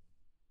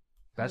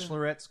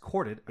 Bachelorettes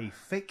courted a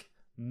fake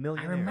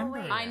millionaire. I remember.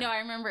 I know, I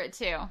remember it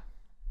too.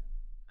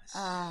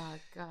 Oh,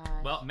 God.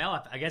 Well,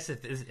 Mel, I guess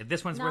if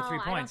this one's No, worth 3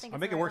 I don't points, think I'm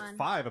it's making it very worth fun.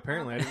 5,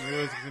 apparently. I didn't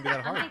realize it was going to be that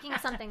I'm hard. thinking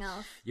of something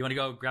else. you want to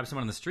go grab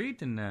someone on the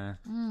street and...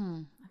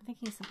 I'm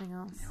thinking of something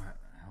else.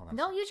 hold on.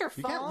 Don't use your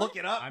You phone. can't look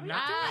it up. I'm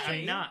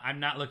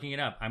not looking it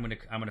up. I'm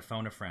gonna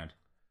phone a friend.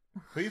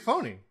 Who are you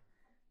phoning?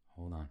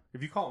 Hold on.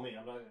 If you call me,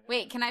 I'm not.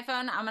 Wait, can I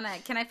phone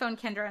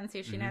Kendra and see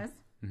if she knows?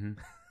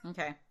 Mm-hmm.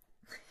 Okay.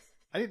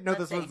 I didn't know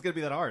Let's this was see. going to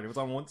be that hard. It was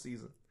on one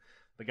season.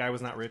 The guy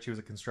was not rich. He was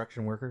a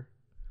construction worker.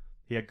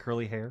 He had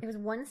curly hair. It was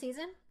one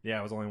season? Yeah,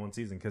 it was only one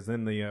season because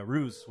then the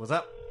ruse was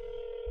up.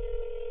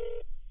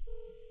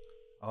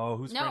 Oh,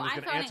 whose friend is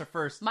going to answer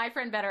first? My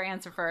friend better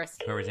answer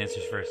first. Whoever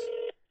answers first.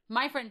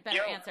 My friend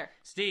better answer.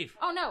 Steve.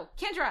 Oh, no.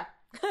 Kendra.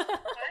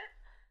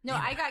 No,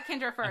 I got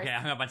Kendra first. Okay, I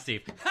hung up on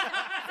Steve.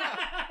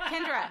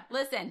 Kendra,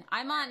 listen.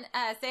 I'm on.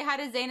 Say hi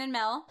to Zane and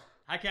Mel.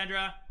 Hi,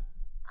 Kendra.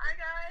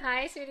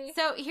 Hi, sweetie.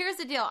 So here's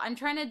the deal. I'm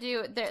trying to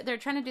do. They're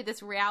trying to do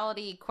this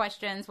reality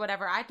questions,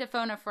 whatever. I have to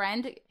phone a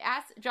friend.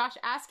 Ask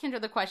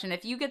Kendra the question.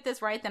 If you get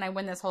this right, then I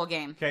win this whole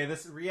game. Okay,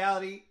 this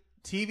reality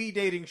TV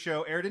dating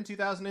show aired in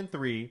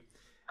 2003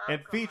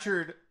 and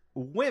featured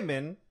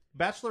women,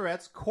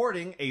 bachelorettes,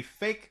 courting a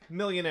fake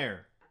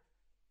millionaire.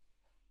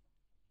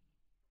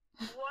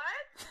 What?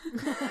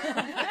 That's a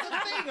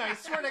thing. I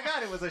swear to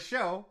God, it was a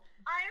show.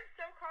 I am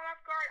so caught off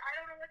guard. I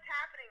don't know what's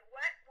happening.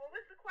 What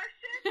was the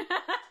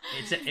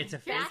question? It's a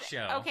fake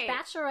show. Okay.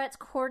 Bachelorette's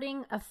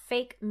courting a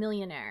fake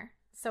millionaire.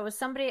 So it was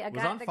somebody, a It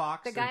was guy, on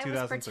Fox the guy in was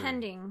 2003.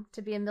 pretending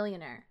to be a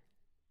millionaire.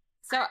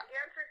 So I have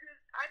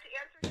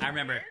to answer. I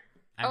remember.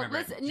 I remember.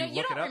 listen. No, you you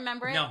look don't it up?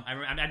 remember it. No,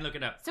 I didn't look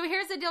it up. So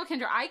here's the deal,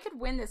 Kendra. I could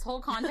win this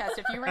whole contest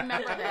if you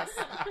remember this.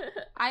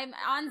 I'm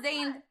on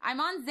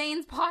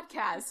Zane's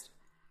podcast.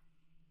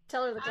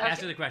 Tell her the question.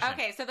 Answer the question.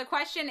 Okay, so the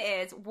question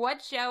is,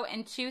 what show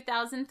in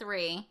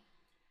 2003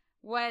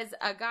 was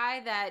a guy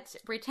that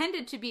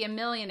pretended to be a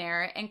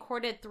millionaire and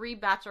courted 3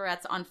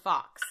 bachelorettes on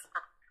Fox?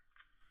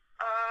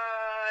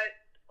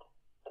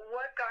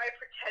 What guy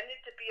pretended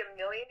to be a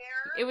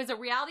millionaire? It was a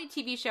reality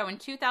TV show in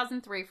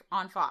 2003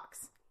 on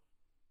Fox.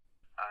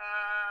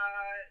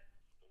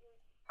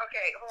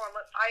 Okay, hold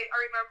on. I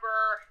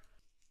remember.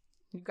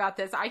 You got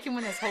this. I can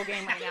win this whole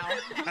game right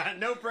now.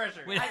 No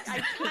pressure. No yeah,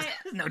 time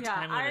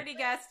I limit. already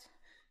guessed.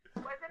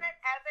 Wasn't it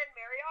Evan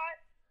Marriott?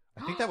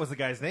 I think that was the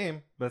guy's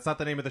name, but it's not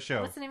the name of the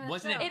show. What's the name of the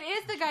Wasn't show? it- It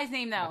is the guy's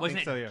name, though.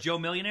 Wasn't it so, yeah. Joe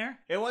Millionaire?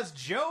 It was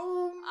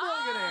Joe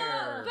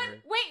Millionaire. But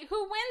wait,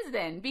 who wins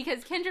then?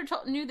 Because Kendra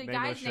knew the Name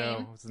guy's of the show.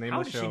 name. What's the name How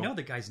of the did show? she know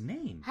the guy's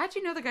name? How'd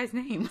you know the guy's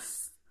name?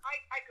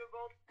 I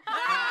googled.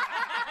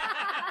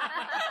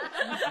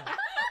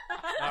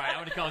 All right, I'm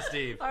going to call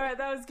Steve. All right,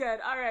 that was good.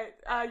 All right,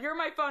 you're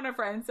my phoner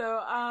friend,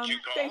 so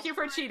thank you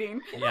for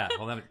cheating. Yeah,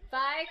 hold on.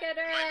 Bye,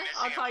 Kendra.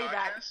 I'll call you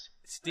back.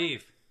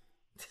 Steve,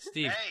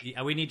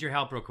 we need your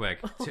help real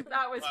quick.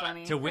 That was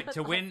funny. To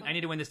win, I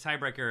need to win this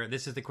tiebreaker.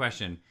 This is the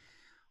question.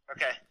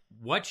 Okay.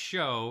 What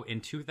show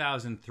in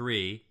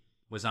 2003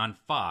 was on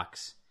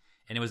Fox,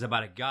 and it was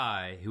about a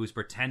guy who was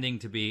pretending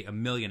to be a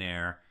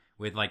millionaire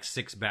with like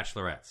 6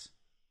 bachelorettes?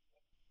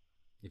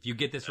 If you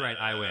get this right,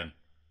 I win.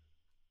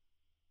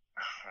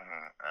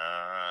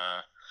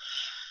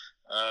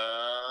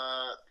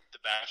 The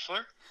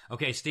Bachelor.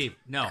 Okay, Steve.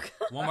 No,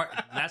 one more.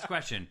 Last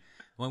question.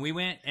 When we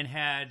went and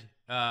had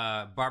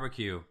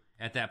barbecue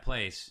at that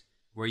place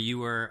where you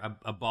were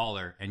a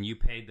baller and you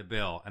paid the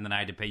bill, and then I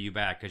had to pay you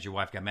back because your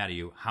wife got mad at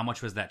you, how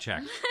much was that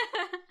check?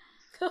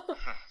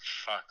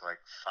 Fuck, like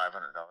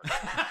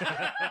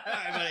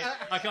 $500.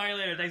 I'll call you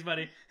later. Thanks,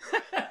 buddy.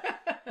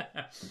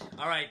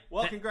 All right.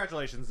 Well,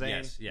 congratulations, Zane.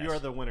 Yes. You are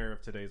the winner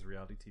of today's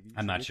reality TV.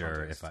 I'm not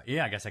sure if I...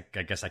 Yeah, I guess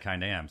I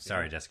kind of am.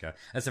 Sorry, Jessica.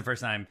 That's the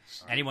first time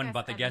anyone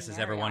but the guest has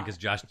ever won because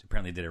Josh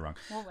apparently did it wrong.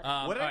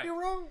 What did I do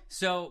wrong?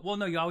 So, well,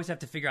 no, you always have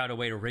to figure out a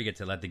way to rig it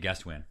to let the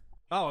guest win.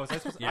 Oh, was I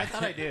supposed to? I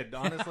thought I did,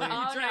 honestly.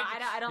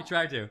 I don't. You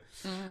tried to.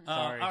 Sorry.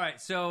 All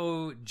right,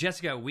 so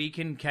Jessica, we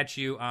can catch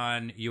you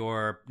on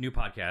your new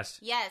podcast.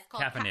 Yes,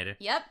 called Caffeinated.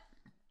 Yep.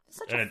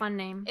 Such a fun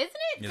name, isn't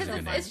it? Because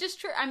it's just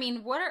true. I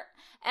mean,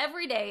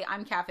 every day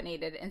I'm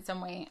caffeinated in some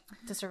way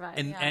to survive.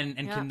 And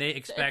can they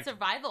expect it's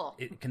survival?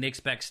 Can they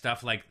expect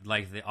stuff like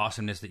the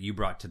awesomeness that you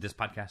brought to this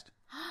podcast?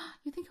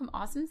 You think I'm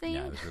awesome, Zane?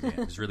 Yeah, it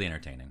was really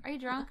entertaining. Are you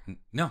drunk?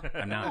 No,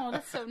 I'm not. Oh,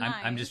 that's so nice.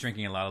 I'm just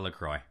drinking a lot of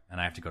LaCroix,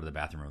 and I have to go to the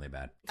bathroom really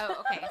bad.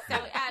 Oh, okay. So,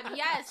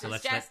 yes, So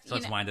it's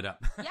let's wind it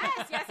up.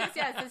 Yes.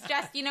 It's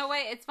just, you know what?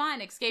 It's fun.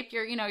 Escape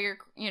your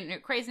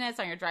craziness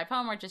on your drive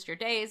home or just your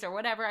days or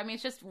whatever. I mean,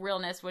 it's just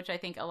realness, which I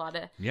think a lot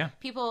of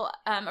people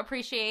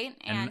appreciate.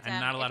 And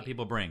not a lot of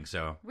people bring,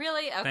 so.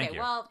 Really? Okay, Thank you.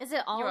 well. Is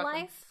it all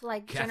life?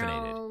 Like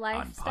general life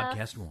on stuff?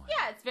 Podcast One.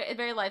 Yeah, it's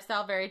very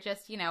lifestyle, very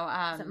just, Is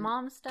it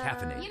mom stuff?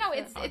 Caffeinated. You know,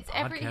 it's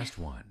Podcast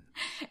One.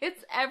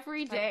 It's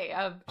every day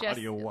of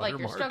just like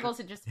your struggles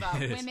and just about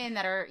women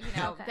that are,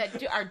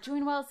 are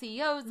doing well,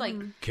 CEOs, like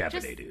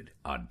Caffeinated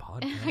on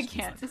Podcast I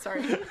can't. One.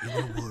 Sorry. In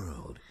a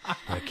world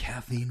where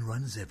caffeine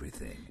runs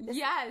everything.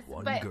 Yes,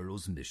 One but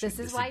girl's mission this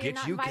is why you're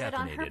not invited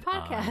on her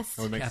podcast.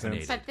 Oh, it makes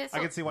sense. But this I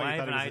can see why you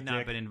thought it was I a not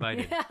dick. been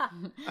invited? Yeah.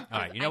 All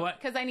right, you know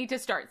what? Because I need to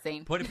start,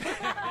 Zane. Put it.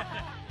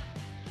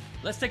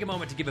 Let's take a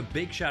moment to give a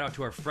big shout out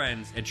to our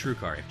friends at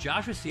TrueCar. If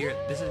Josh was here,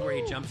 this is where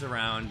he jumps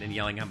around and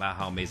yelling about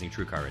how amazing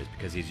TrueCar is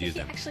because he's used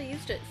He them. actually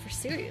used it for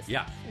serious.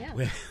 Yeah.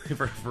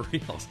 for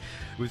reals.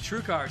 With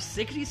TrueCar,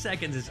 60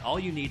 seconds is all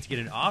you need to get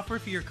an offer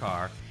for your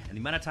car, and the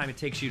amount of time it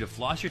takes you to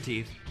floss your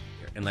teeth,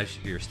 unless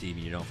you're Steve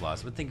and you don't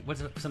floss. But think,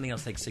 what's something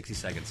else takes 60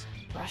 seconds?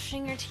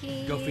 Brushing your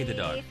teeth. Go feed the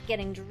dog.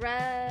 Getting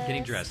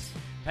dressed.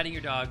 Petting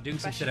your dog, doing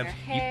some Brushing sit-ups.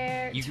 your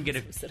hair, You can get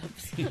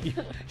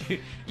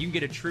you can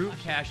get a true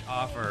cash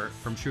offer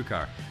from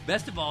TrueCar.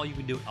 Best of all, you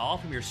can do it all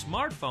from your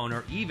smartphone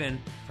or even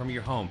from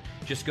your home.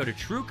 Just go to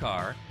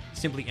TrueCar,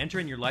 simply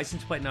enter in your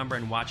license plate number,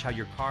 and watch how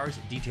your car's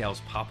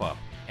details pop up.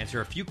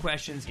 Answer a few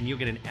questions, and you'll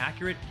get an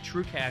accurate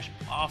True Cash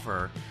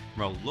offer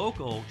from a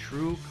local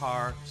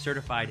TrueCar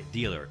certified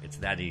dealer. It's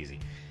that easy.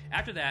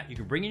 After that, you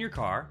can bring in your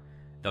car.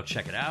 They'll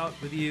check it out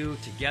with you.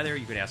 Together,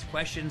 you can ask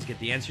questions, get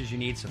the answers you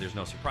need so there's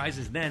no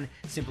surprises. Then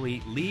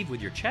simply leave with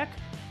your check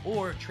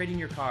or trade in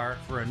your car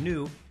for a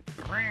new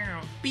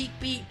beep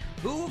beep.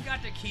 Who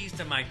got the keys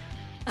to my...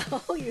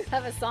 Oh, you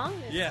have a song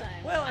this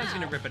time. Well, I was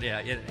going to rip it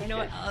out. Yeah. You know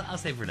what? I'll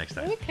save it for next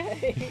time.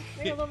 Okay.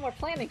 Maybe a little more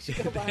planning should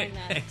go behind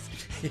that.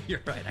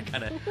 You're right. I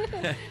kind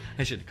of...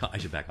 I should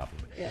back off a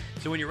little bit. Yeah.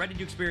 So when you're ready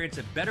to experience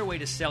a better way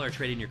to sell or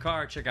trade in your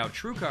car, check out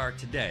TrueCar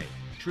today.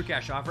 True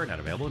Cash offer not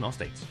available in all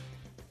states.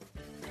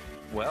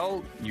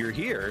 Well, you're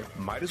here.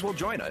 Might as well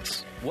join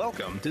us.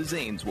 Welcome to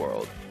Zane's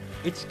World.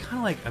 It's kind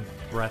of like a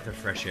breath of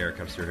fresh air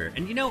comes through her.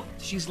 And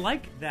she's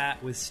like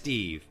that with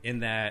Steve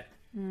in that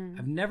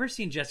I've never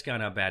seen Jessica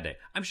on a bad day.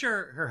 I'm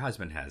sure her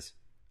husband has.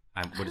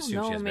 I would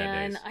assume she has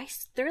bad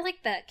days. They're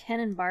like that Ken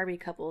and Barbie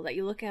couple that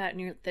you look at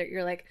and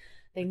you're like,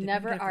 they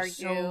never argue.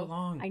 So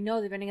long. I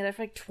know they've been together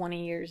for like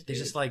 20 years. They're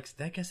just like,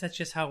 I guess that's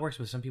just how it works.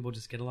 With some people,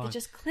 just get along. They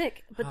just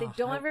click, but they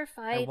don't ever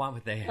fight. I want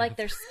what they have. Like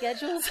their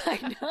schedules.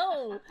 I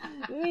know.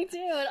 Me too.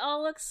 It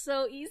all looks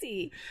so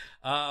easy.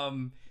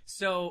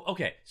 So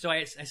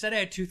I said I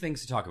had two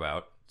things to talk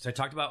about. So I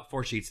talked about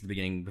 4 Sheets at the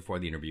beginning before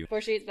the interview. 4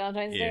 Sheets,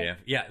 Valentine's Day.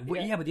 Yeah.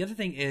 But the other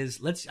thing is,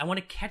 I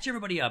want to catch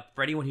everybody up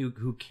for anyone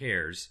who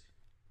cares.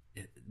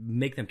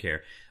 Make them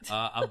care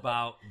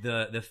about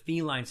the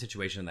feline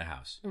situation in the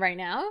house right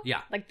now.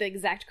 Yeah, like the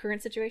exact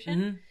current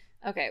situation.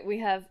 Okay, we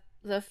have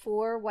the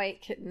 4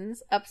 white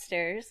kittens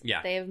upstairs.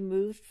 Yeah, they have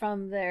moved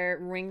from their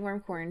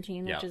ringworm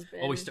quarantine, which has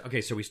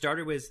been so we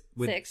started with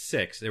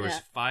 6. There was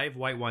 5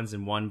 white ones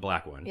and 1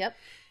 black one. Yep.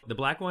 The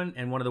black one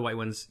and one of the white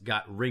ones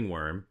got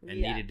ringworm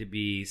and needed to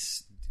be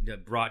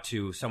brought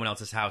to someone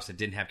else's house that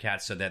didn't have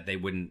cats so that they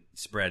wouldn't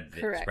spread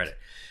it.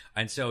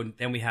 And so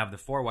then we have the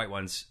 4 white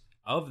ones.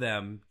 Of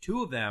them,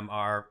 2 of them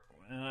are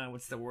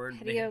what's the word?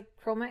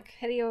 Heterochromatic.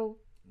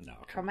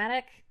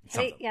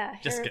 Yeah,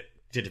 just get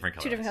 2 different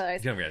colors. 2 different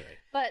colors.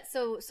 But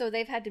so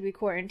they've had to be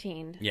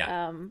quarantined.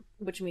 Yeah.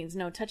 Which means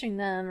no touching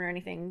them or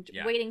anything.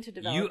 Yeah. Waiting to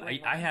develop.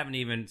 I haven't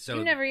even. So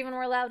you never even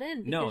were allowed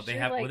in. No, they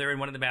have. They're in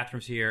one of the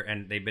bathrooms here,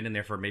 and they've been in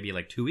there for maybe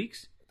like 2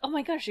 weeks. Oh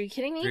my gosh, are you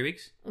kidding me? 3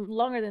 weeks?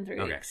 Longer than 3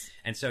 Okay. weeks.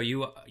 And so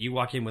you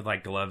walk in with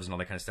like gloves and all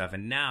that kind of stuff,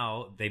 and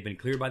now they've been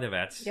cleared by the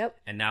vets. Yep.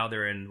 And now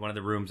they're in one of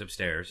the rooms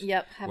upstairs.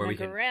 Yep, having where a we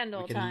can, grand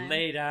old we can time.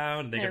 lay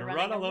down. They can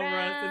run all over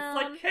us. It's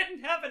like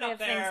hitting heaven They up have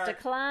things there. to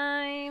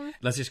climb.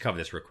 Let's just cover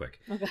this real quick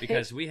Okay.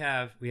 because we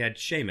had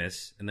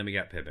Seamus, and then we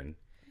got Pippin,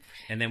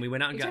 and then we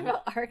went out and You got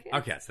talking about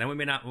our cats? Then we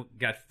went out and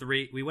got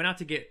 3. We went out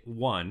to get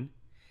 1,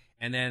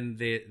 and then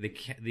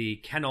the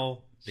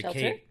kennel. The Shelter?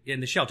 cage in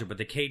the shelter, but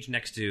the cage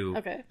next to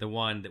Okay. the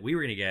one that we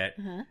were going to get,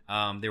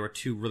 Uh-huh. there were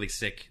 2 really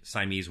sick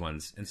Siamese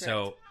ones, and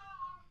so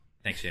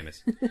thanks,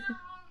 Seamus. Okay,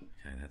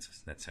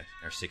 that's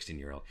our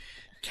 16-year-old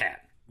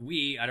cat.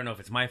 I don't know if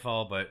it's my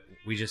fault, but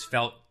we just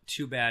felt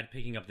too bad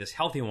picking up this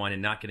healthy one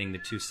and not getting the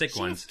 2 sick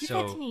ones. give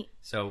so that to me.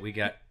 so we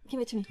got. Give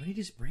it to me. What did he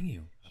just bring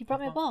you? He brought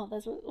me a ball.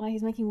 That's why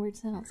he's making weird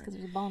sounds, because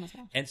there's a ball in his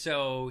mouth. And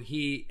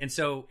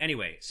so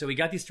anyway, so we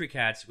got these 3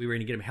 cats. We were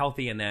going to get them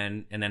healthy and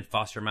then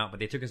foster them out, but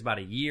they took us about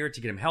a year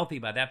to get them healthy.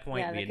 By that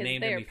point, we had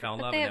named them, we fell in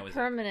love, They and have that was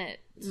permanent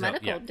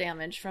medical yeah.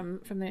 damage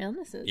from their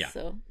illnesses. Yeah.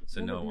 So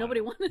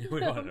nobody wanted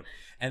nobody wanted them.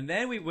 And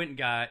then we went and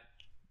got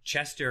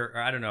Chester,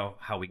 or I don't know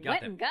how we got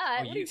Went them. and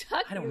got? What are you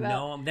talking I don't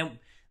about? know. Then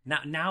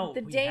now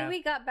The day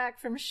we got back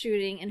from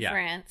shooting in Yeah.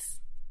 France,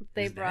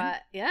 they Was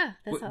brought then?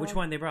 that's Which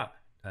one they brought?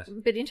 Us?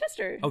 Biddy and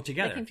Chester. Oh,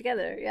 together. They came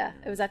together. Yeah,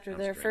 it was after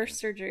their first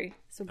surgery.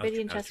 So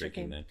Biddy and I was Chester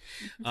drinking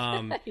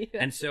came. then. Yeah.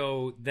 And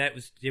so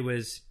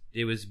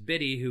it was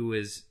Biddy who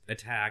was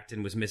attacked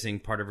and was missing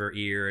part of her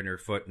ear and her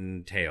foot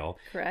and tail.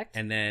 Correct.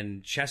 And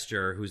then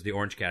Chester, who's the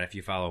orange cat, if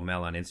you follow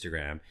Mel on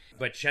Instagram.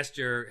 But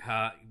Chester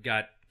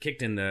got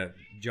kicked in the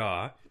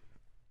jaw.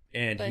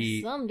 And By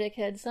some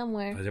dickhead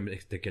somewhere.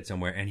 the kid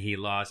somewhere, and he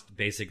lost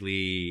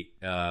basically.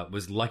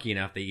 Was lucky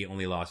enough that he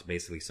only lost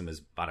basically some of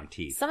his bottom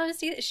teeth. Some of his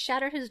teeth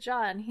shattered his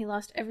jaw, and he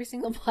lost every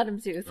single bottom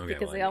tooth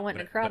because they all went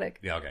necrotic.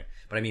 Yeah, okay.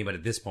 But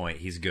at this point,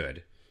 he's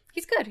good.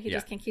 He's good. He Yeah.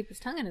 just can't keep his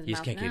tongue in his He mouth.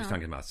 just can't keep his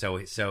tongue in his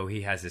mouth. So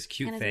he has this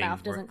cute And his thing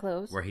mouth doesn't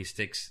close. where he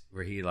sticks.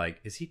 Where he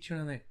is he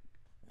chewing on it?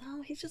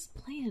 No, he's just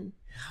playing.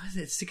 How is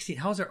it 16?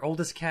 How is our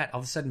oldest cat all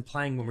of a sudden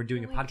playing when we're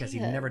doing a podcast? He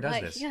idea. never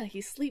does this. Yeah, he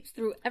sleeps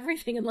through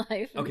everything in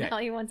life, and Okay. now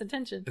he wants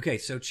attention. Okay,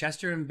 so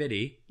Chester and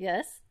Biddy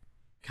Yes.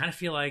 kind of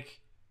feel like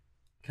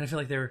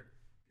they're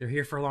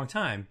here for a long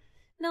time.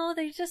 No,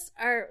 they just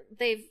are.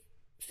 They've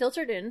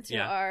filtered into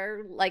Yeah.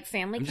 our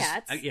family I'm just-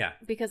 cats. yeah.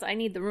 Because I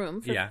need the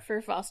room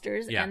for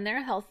fosters, Yeah. and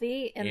they're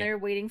healthy, and Yeah. they're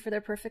waiting for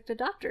their perfect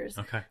adopters.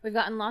 Okay. We've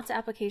gotten lots of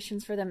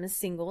applications for them as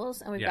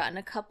singles, and we've Yeah. gotten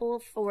a couple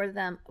for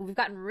them. We've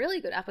gotten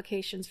really good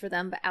applications for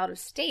them, but out of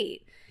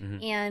state.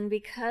 Mhm. And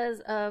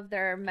because of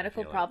their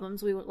medical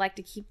problems, we would like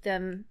to keep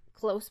them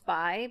close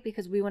by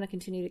because we want to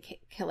continue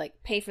to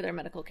pay for their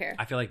medical care.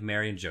 I feel like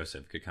Mary and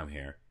Joseph could come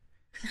here,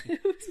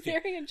 Who's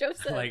Mary and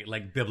Joseph?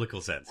 like biblical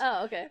sense.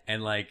 Oh, okay.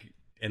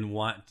 And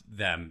want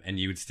them, and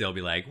you would still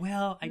be like,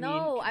 well, I'm do you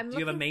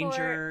have a looking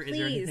manger? For, Is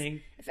there please,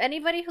 anything? If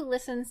anybody who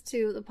listens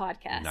to the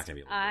podcast, I'm not gonna be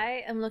able to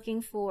I am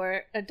looking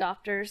for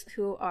adopters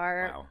who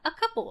are a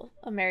couple,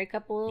 a married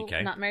couple,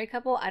 Okay. not married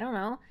couple. I don't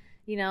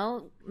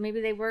know.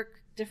 Maybe they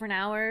work different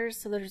hours,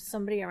 so there's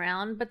somebody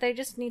around, but they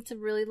just need to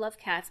really love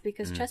cats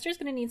because Mhm. Chester's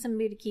going to need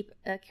somebody to keep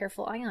a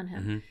careful eye on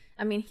him. Mhm.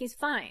 I mean, he's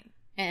fine,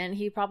 and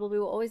he probably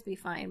will always be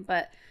fine,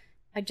 but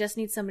I just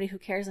need somebody who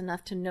cares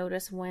enough to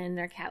notice when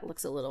their cat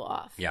looks a little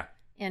off. Yeah.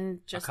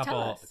 And just a couple,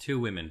 tell us. 2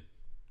 women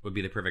would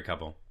be the perfect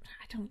couple.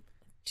 I don't.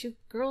 2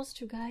 girls,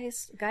 2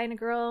 guys, a guy and a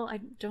girl. I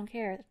don't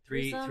care.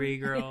 Three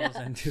girls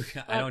Yeah. and 2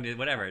 guys. I don't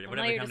whatever. Now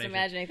Whatever you're just combination.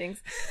 imagining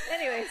things.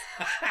 Anyways,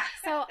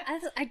 so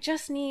I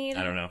just need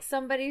I don't know.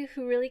 somebody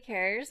who really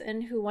cares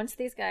and who wants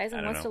these guys I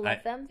and don't wants know. to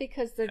love them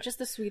because they're just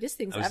the sweetest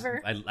things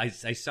ever. I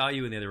saw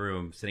you in the other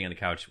room sitting on the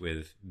couch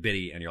with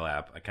Biddy in your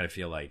lap. I kind of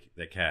feel like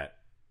that cat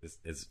is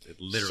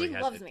literally She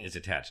loves me. is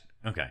attached.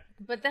 Okay.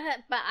 But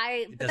that's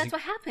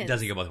what happens. It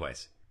doesn't go both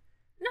ways.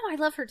 No, I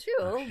love her too,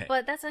 Okay.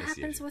 but that's what I see, I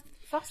happens see. with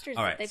fosters.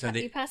 All right, That so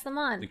you pass them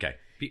on. Okay.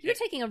 You're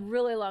taking a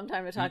really long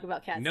time to talk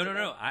about cats. No.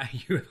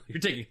 today. You're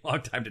taking a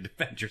long time to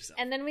defend yourself.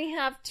 And then we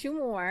have 2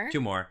 more.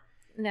 2 more.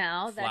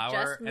 Now that Flower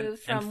just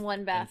moved and from one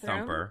and bathroom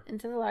Thumper.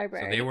 into the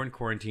library. So they were in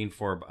quarantine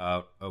for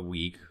about a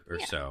week or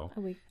so. a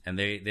week. And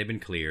they've been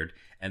cleared.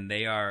 And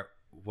they are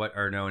what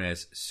are known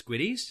as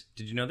squiddies.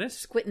 Did you know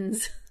this?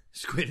 Squittens.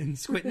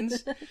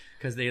 Squittens?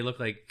 Because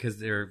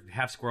they're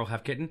half squirrel,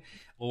 half kitten.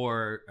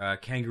 Or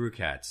kangaroo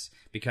cats.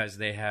 Because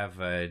they have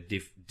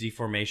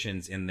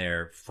deformations in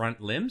their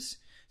front limbs.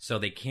 So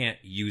they can't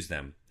use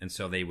them. And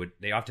so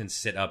they often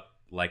sit up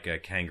like a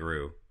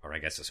kangaroo. Or I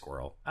guess a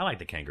squirrel. I like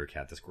the kangaroo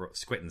cat. The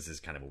squittens is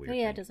kind of a weird thing.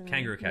 It doesn't really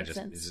Kangaroo cat make just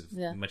sense. is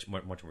Yeah. much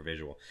more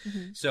visual.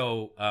 Mhm.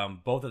 So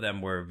both of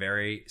them were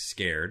very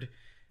scared.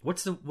 What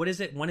is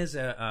it? One is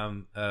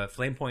a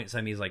flame point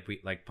Siamese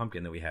like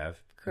pumpkin that we have.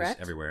 Correct.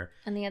 Who's everywhere.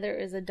 And the other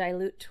is a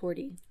dilute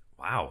tortie.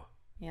 Wow.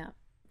 Yeah,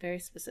 very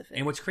specific.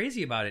 And what's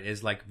crazy about it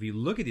is if you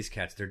look at these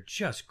cats, they're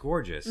just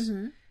gorgeous.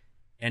 Mhm.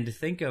 And to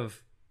think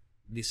of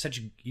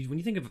when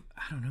you think of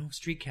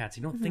street cats,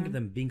 you don't think of Mhm.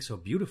 them being so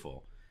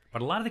beautiful.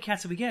 But a lot of the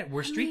cats that we get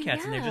were street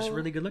cats, and they're just yeah.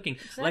 really good looking.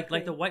 Exactly.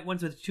 Like the white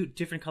ones with 2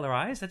 different color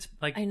eyes. That's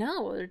like I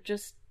know they're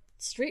just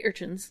Street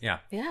urchins. Yeah.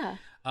 Yeah.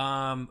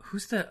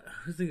 Who's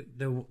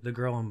the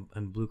girl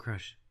in Blue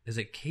Crush? Is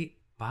it Kate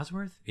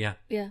Bosworth? Yeah.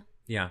 Yeah.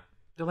 Yeah.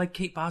 They're like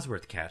Kate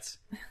Bosworth cats.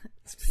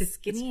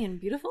 Skinny and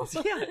beautiful.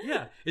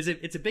 Yeah.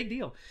 It's a big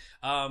deal.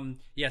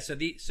 Yeah. So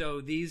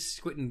these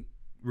Squint and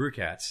Roo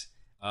cats.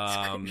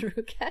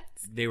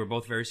 They were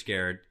both very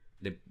scared.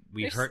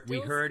 We heard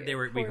they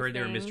were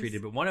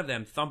mistreated, but one of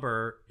them,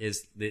 Thumper,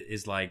 is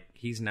like,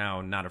 he's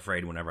now not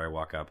afraid whenever I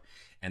walk up,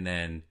 and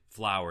then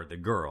Flower, the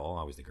girl,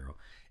 always the girl,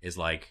 is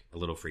like a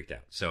little freaked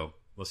out. So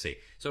we'll see.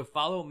 So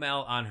follow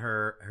Mel on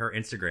her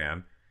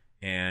Instagram,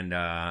 and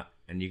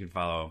you can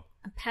follow.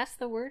 Pass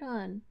the word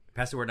on.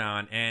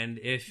 And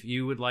if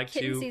you would like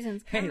Kitten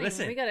season's coming. Hey,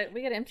 listen, we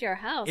gotta empty our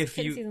house.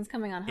 Kitten season's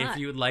coming on hot. If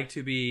you would like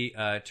to be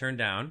turned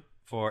down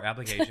for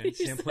application,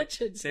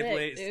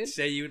 simply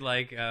say you would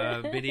like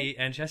Biddy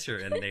and Chester,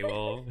 and they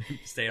will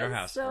stay in our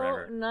house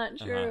forever. Not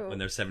true. When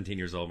they're 17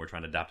 years old, we're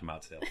trying to adopt them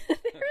out still.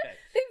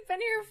 They've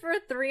been here for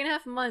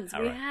 3.5 months.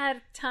 We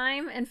had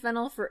Time and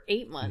Fennel for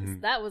 8 months.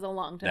 Mm-hmm. That was a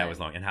long time. That was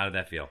long. And how did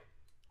that feel?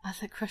 Oh,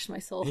 that crushed my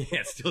soul. Yeah,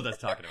 it still does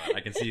talking about it.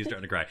 I can see you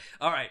starting to cry.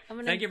 All right.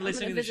 Thank you for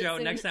listening to the show.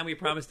 Next time, we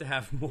promise to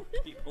have more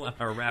people on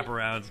our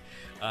wraparounds.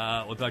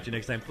 We'll talk to you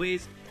next time.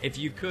 Please, if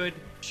you could,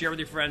 share with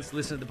your friends,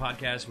 listen to the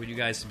podcast. Would you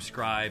guys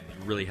subscribe?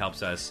 It really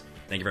helps us.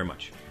 Thank you very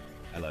much.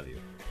 I love you.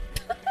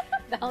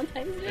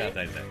 Valentine's Day.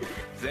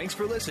 Thanks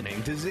for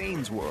listening to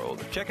Zane's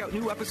World. Check out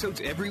new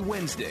episodes every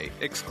Wednesday,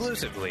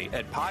 exclusively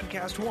at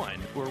Podcast One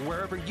or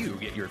wherever you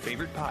get your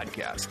favorite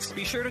podcasts.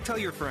 Be sure to tell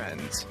your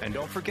friends, and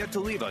don't forget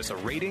to leave us a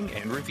rating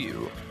and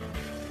review.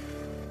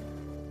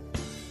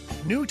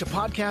 New to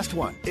Podcast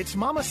One, it's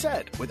Mama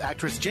Said with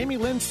actress Jamie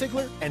Lynn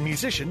Sigler and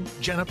musician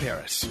Jenna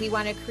Paris. We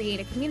want to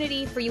create a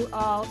community for you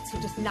all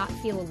to just not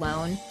feel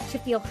alone, to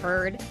feel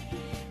heard,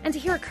 and to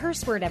hear a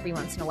curse word every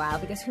once in a while,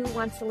 because who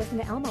wants to listen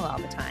to Elmo all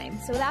the time?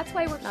 So that's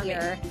why we're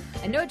here.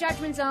 A no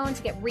judgment zone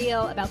to get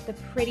real about the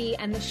pretty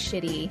and the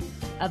shitty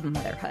of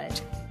motherhood.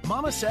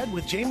 Mama Said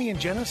with Jamie and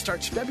Jenna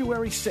starts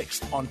February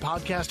 6th on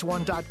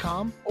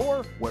podcastone.com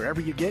or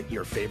wherever you get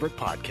your favorite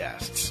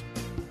podcasts.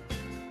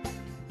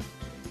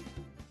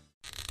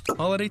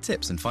 Holiday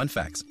tips and fun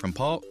facts from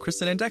Paul,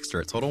 Kristen, and Dexter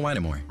at Total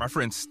Wine & More. My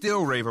friends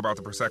still rave about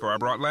the Prosecco I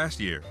brought last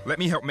year. Let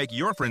me help make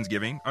your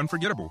Friendsgiving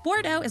unforgettable.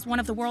 Bordeaux is one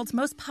of the world's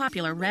most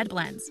popular red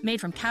blends, made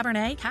from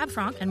Cabernet, Cab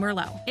Franc, and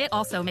Merlot. It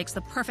also makes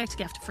the perfect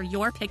gift for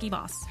your picky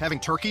boss.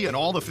 Having turkey and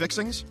all the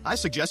fixings? I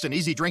suggest an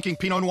easy drinking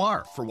Pinot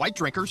Noir. For white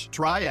drinkers,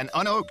 try an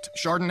unoaked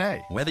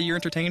Chardonnay. Whether you're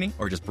entertaining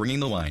or just bringing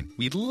the wine,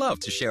 we'd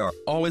love to share our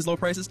always low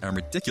prices and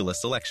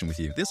ridiculous selection with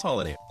you this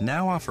holiday.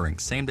 Now offering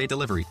same-day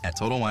delivery at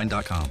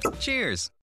TotalWine.com. Cheers!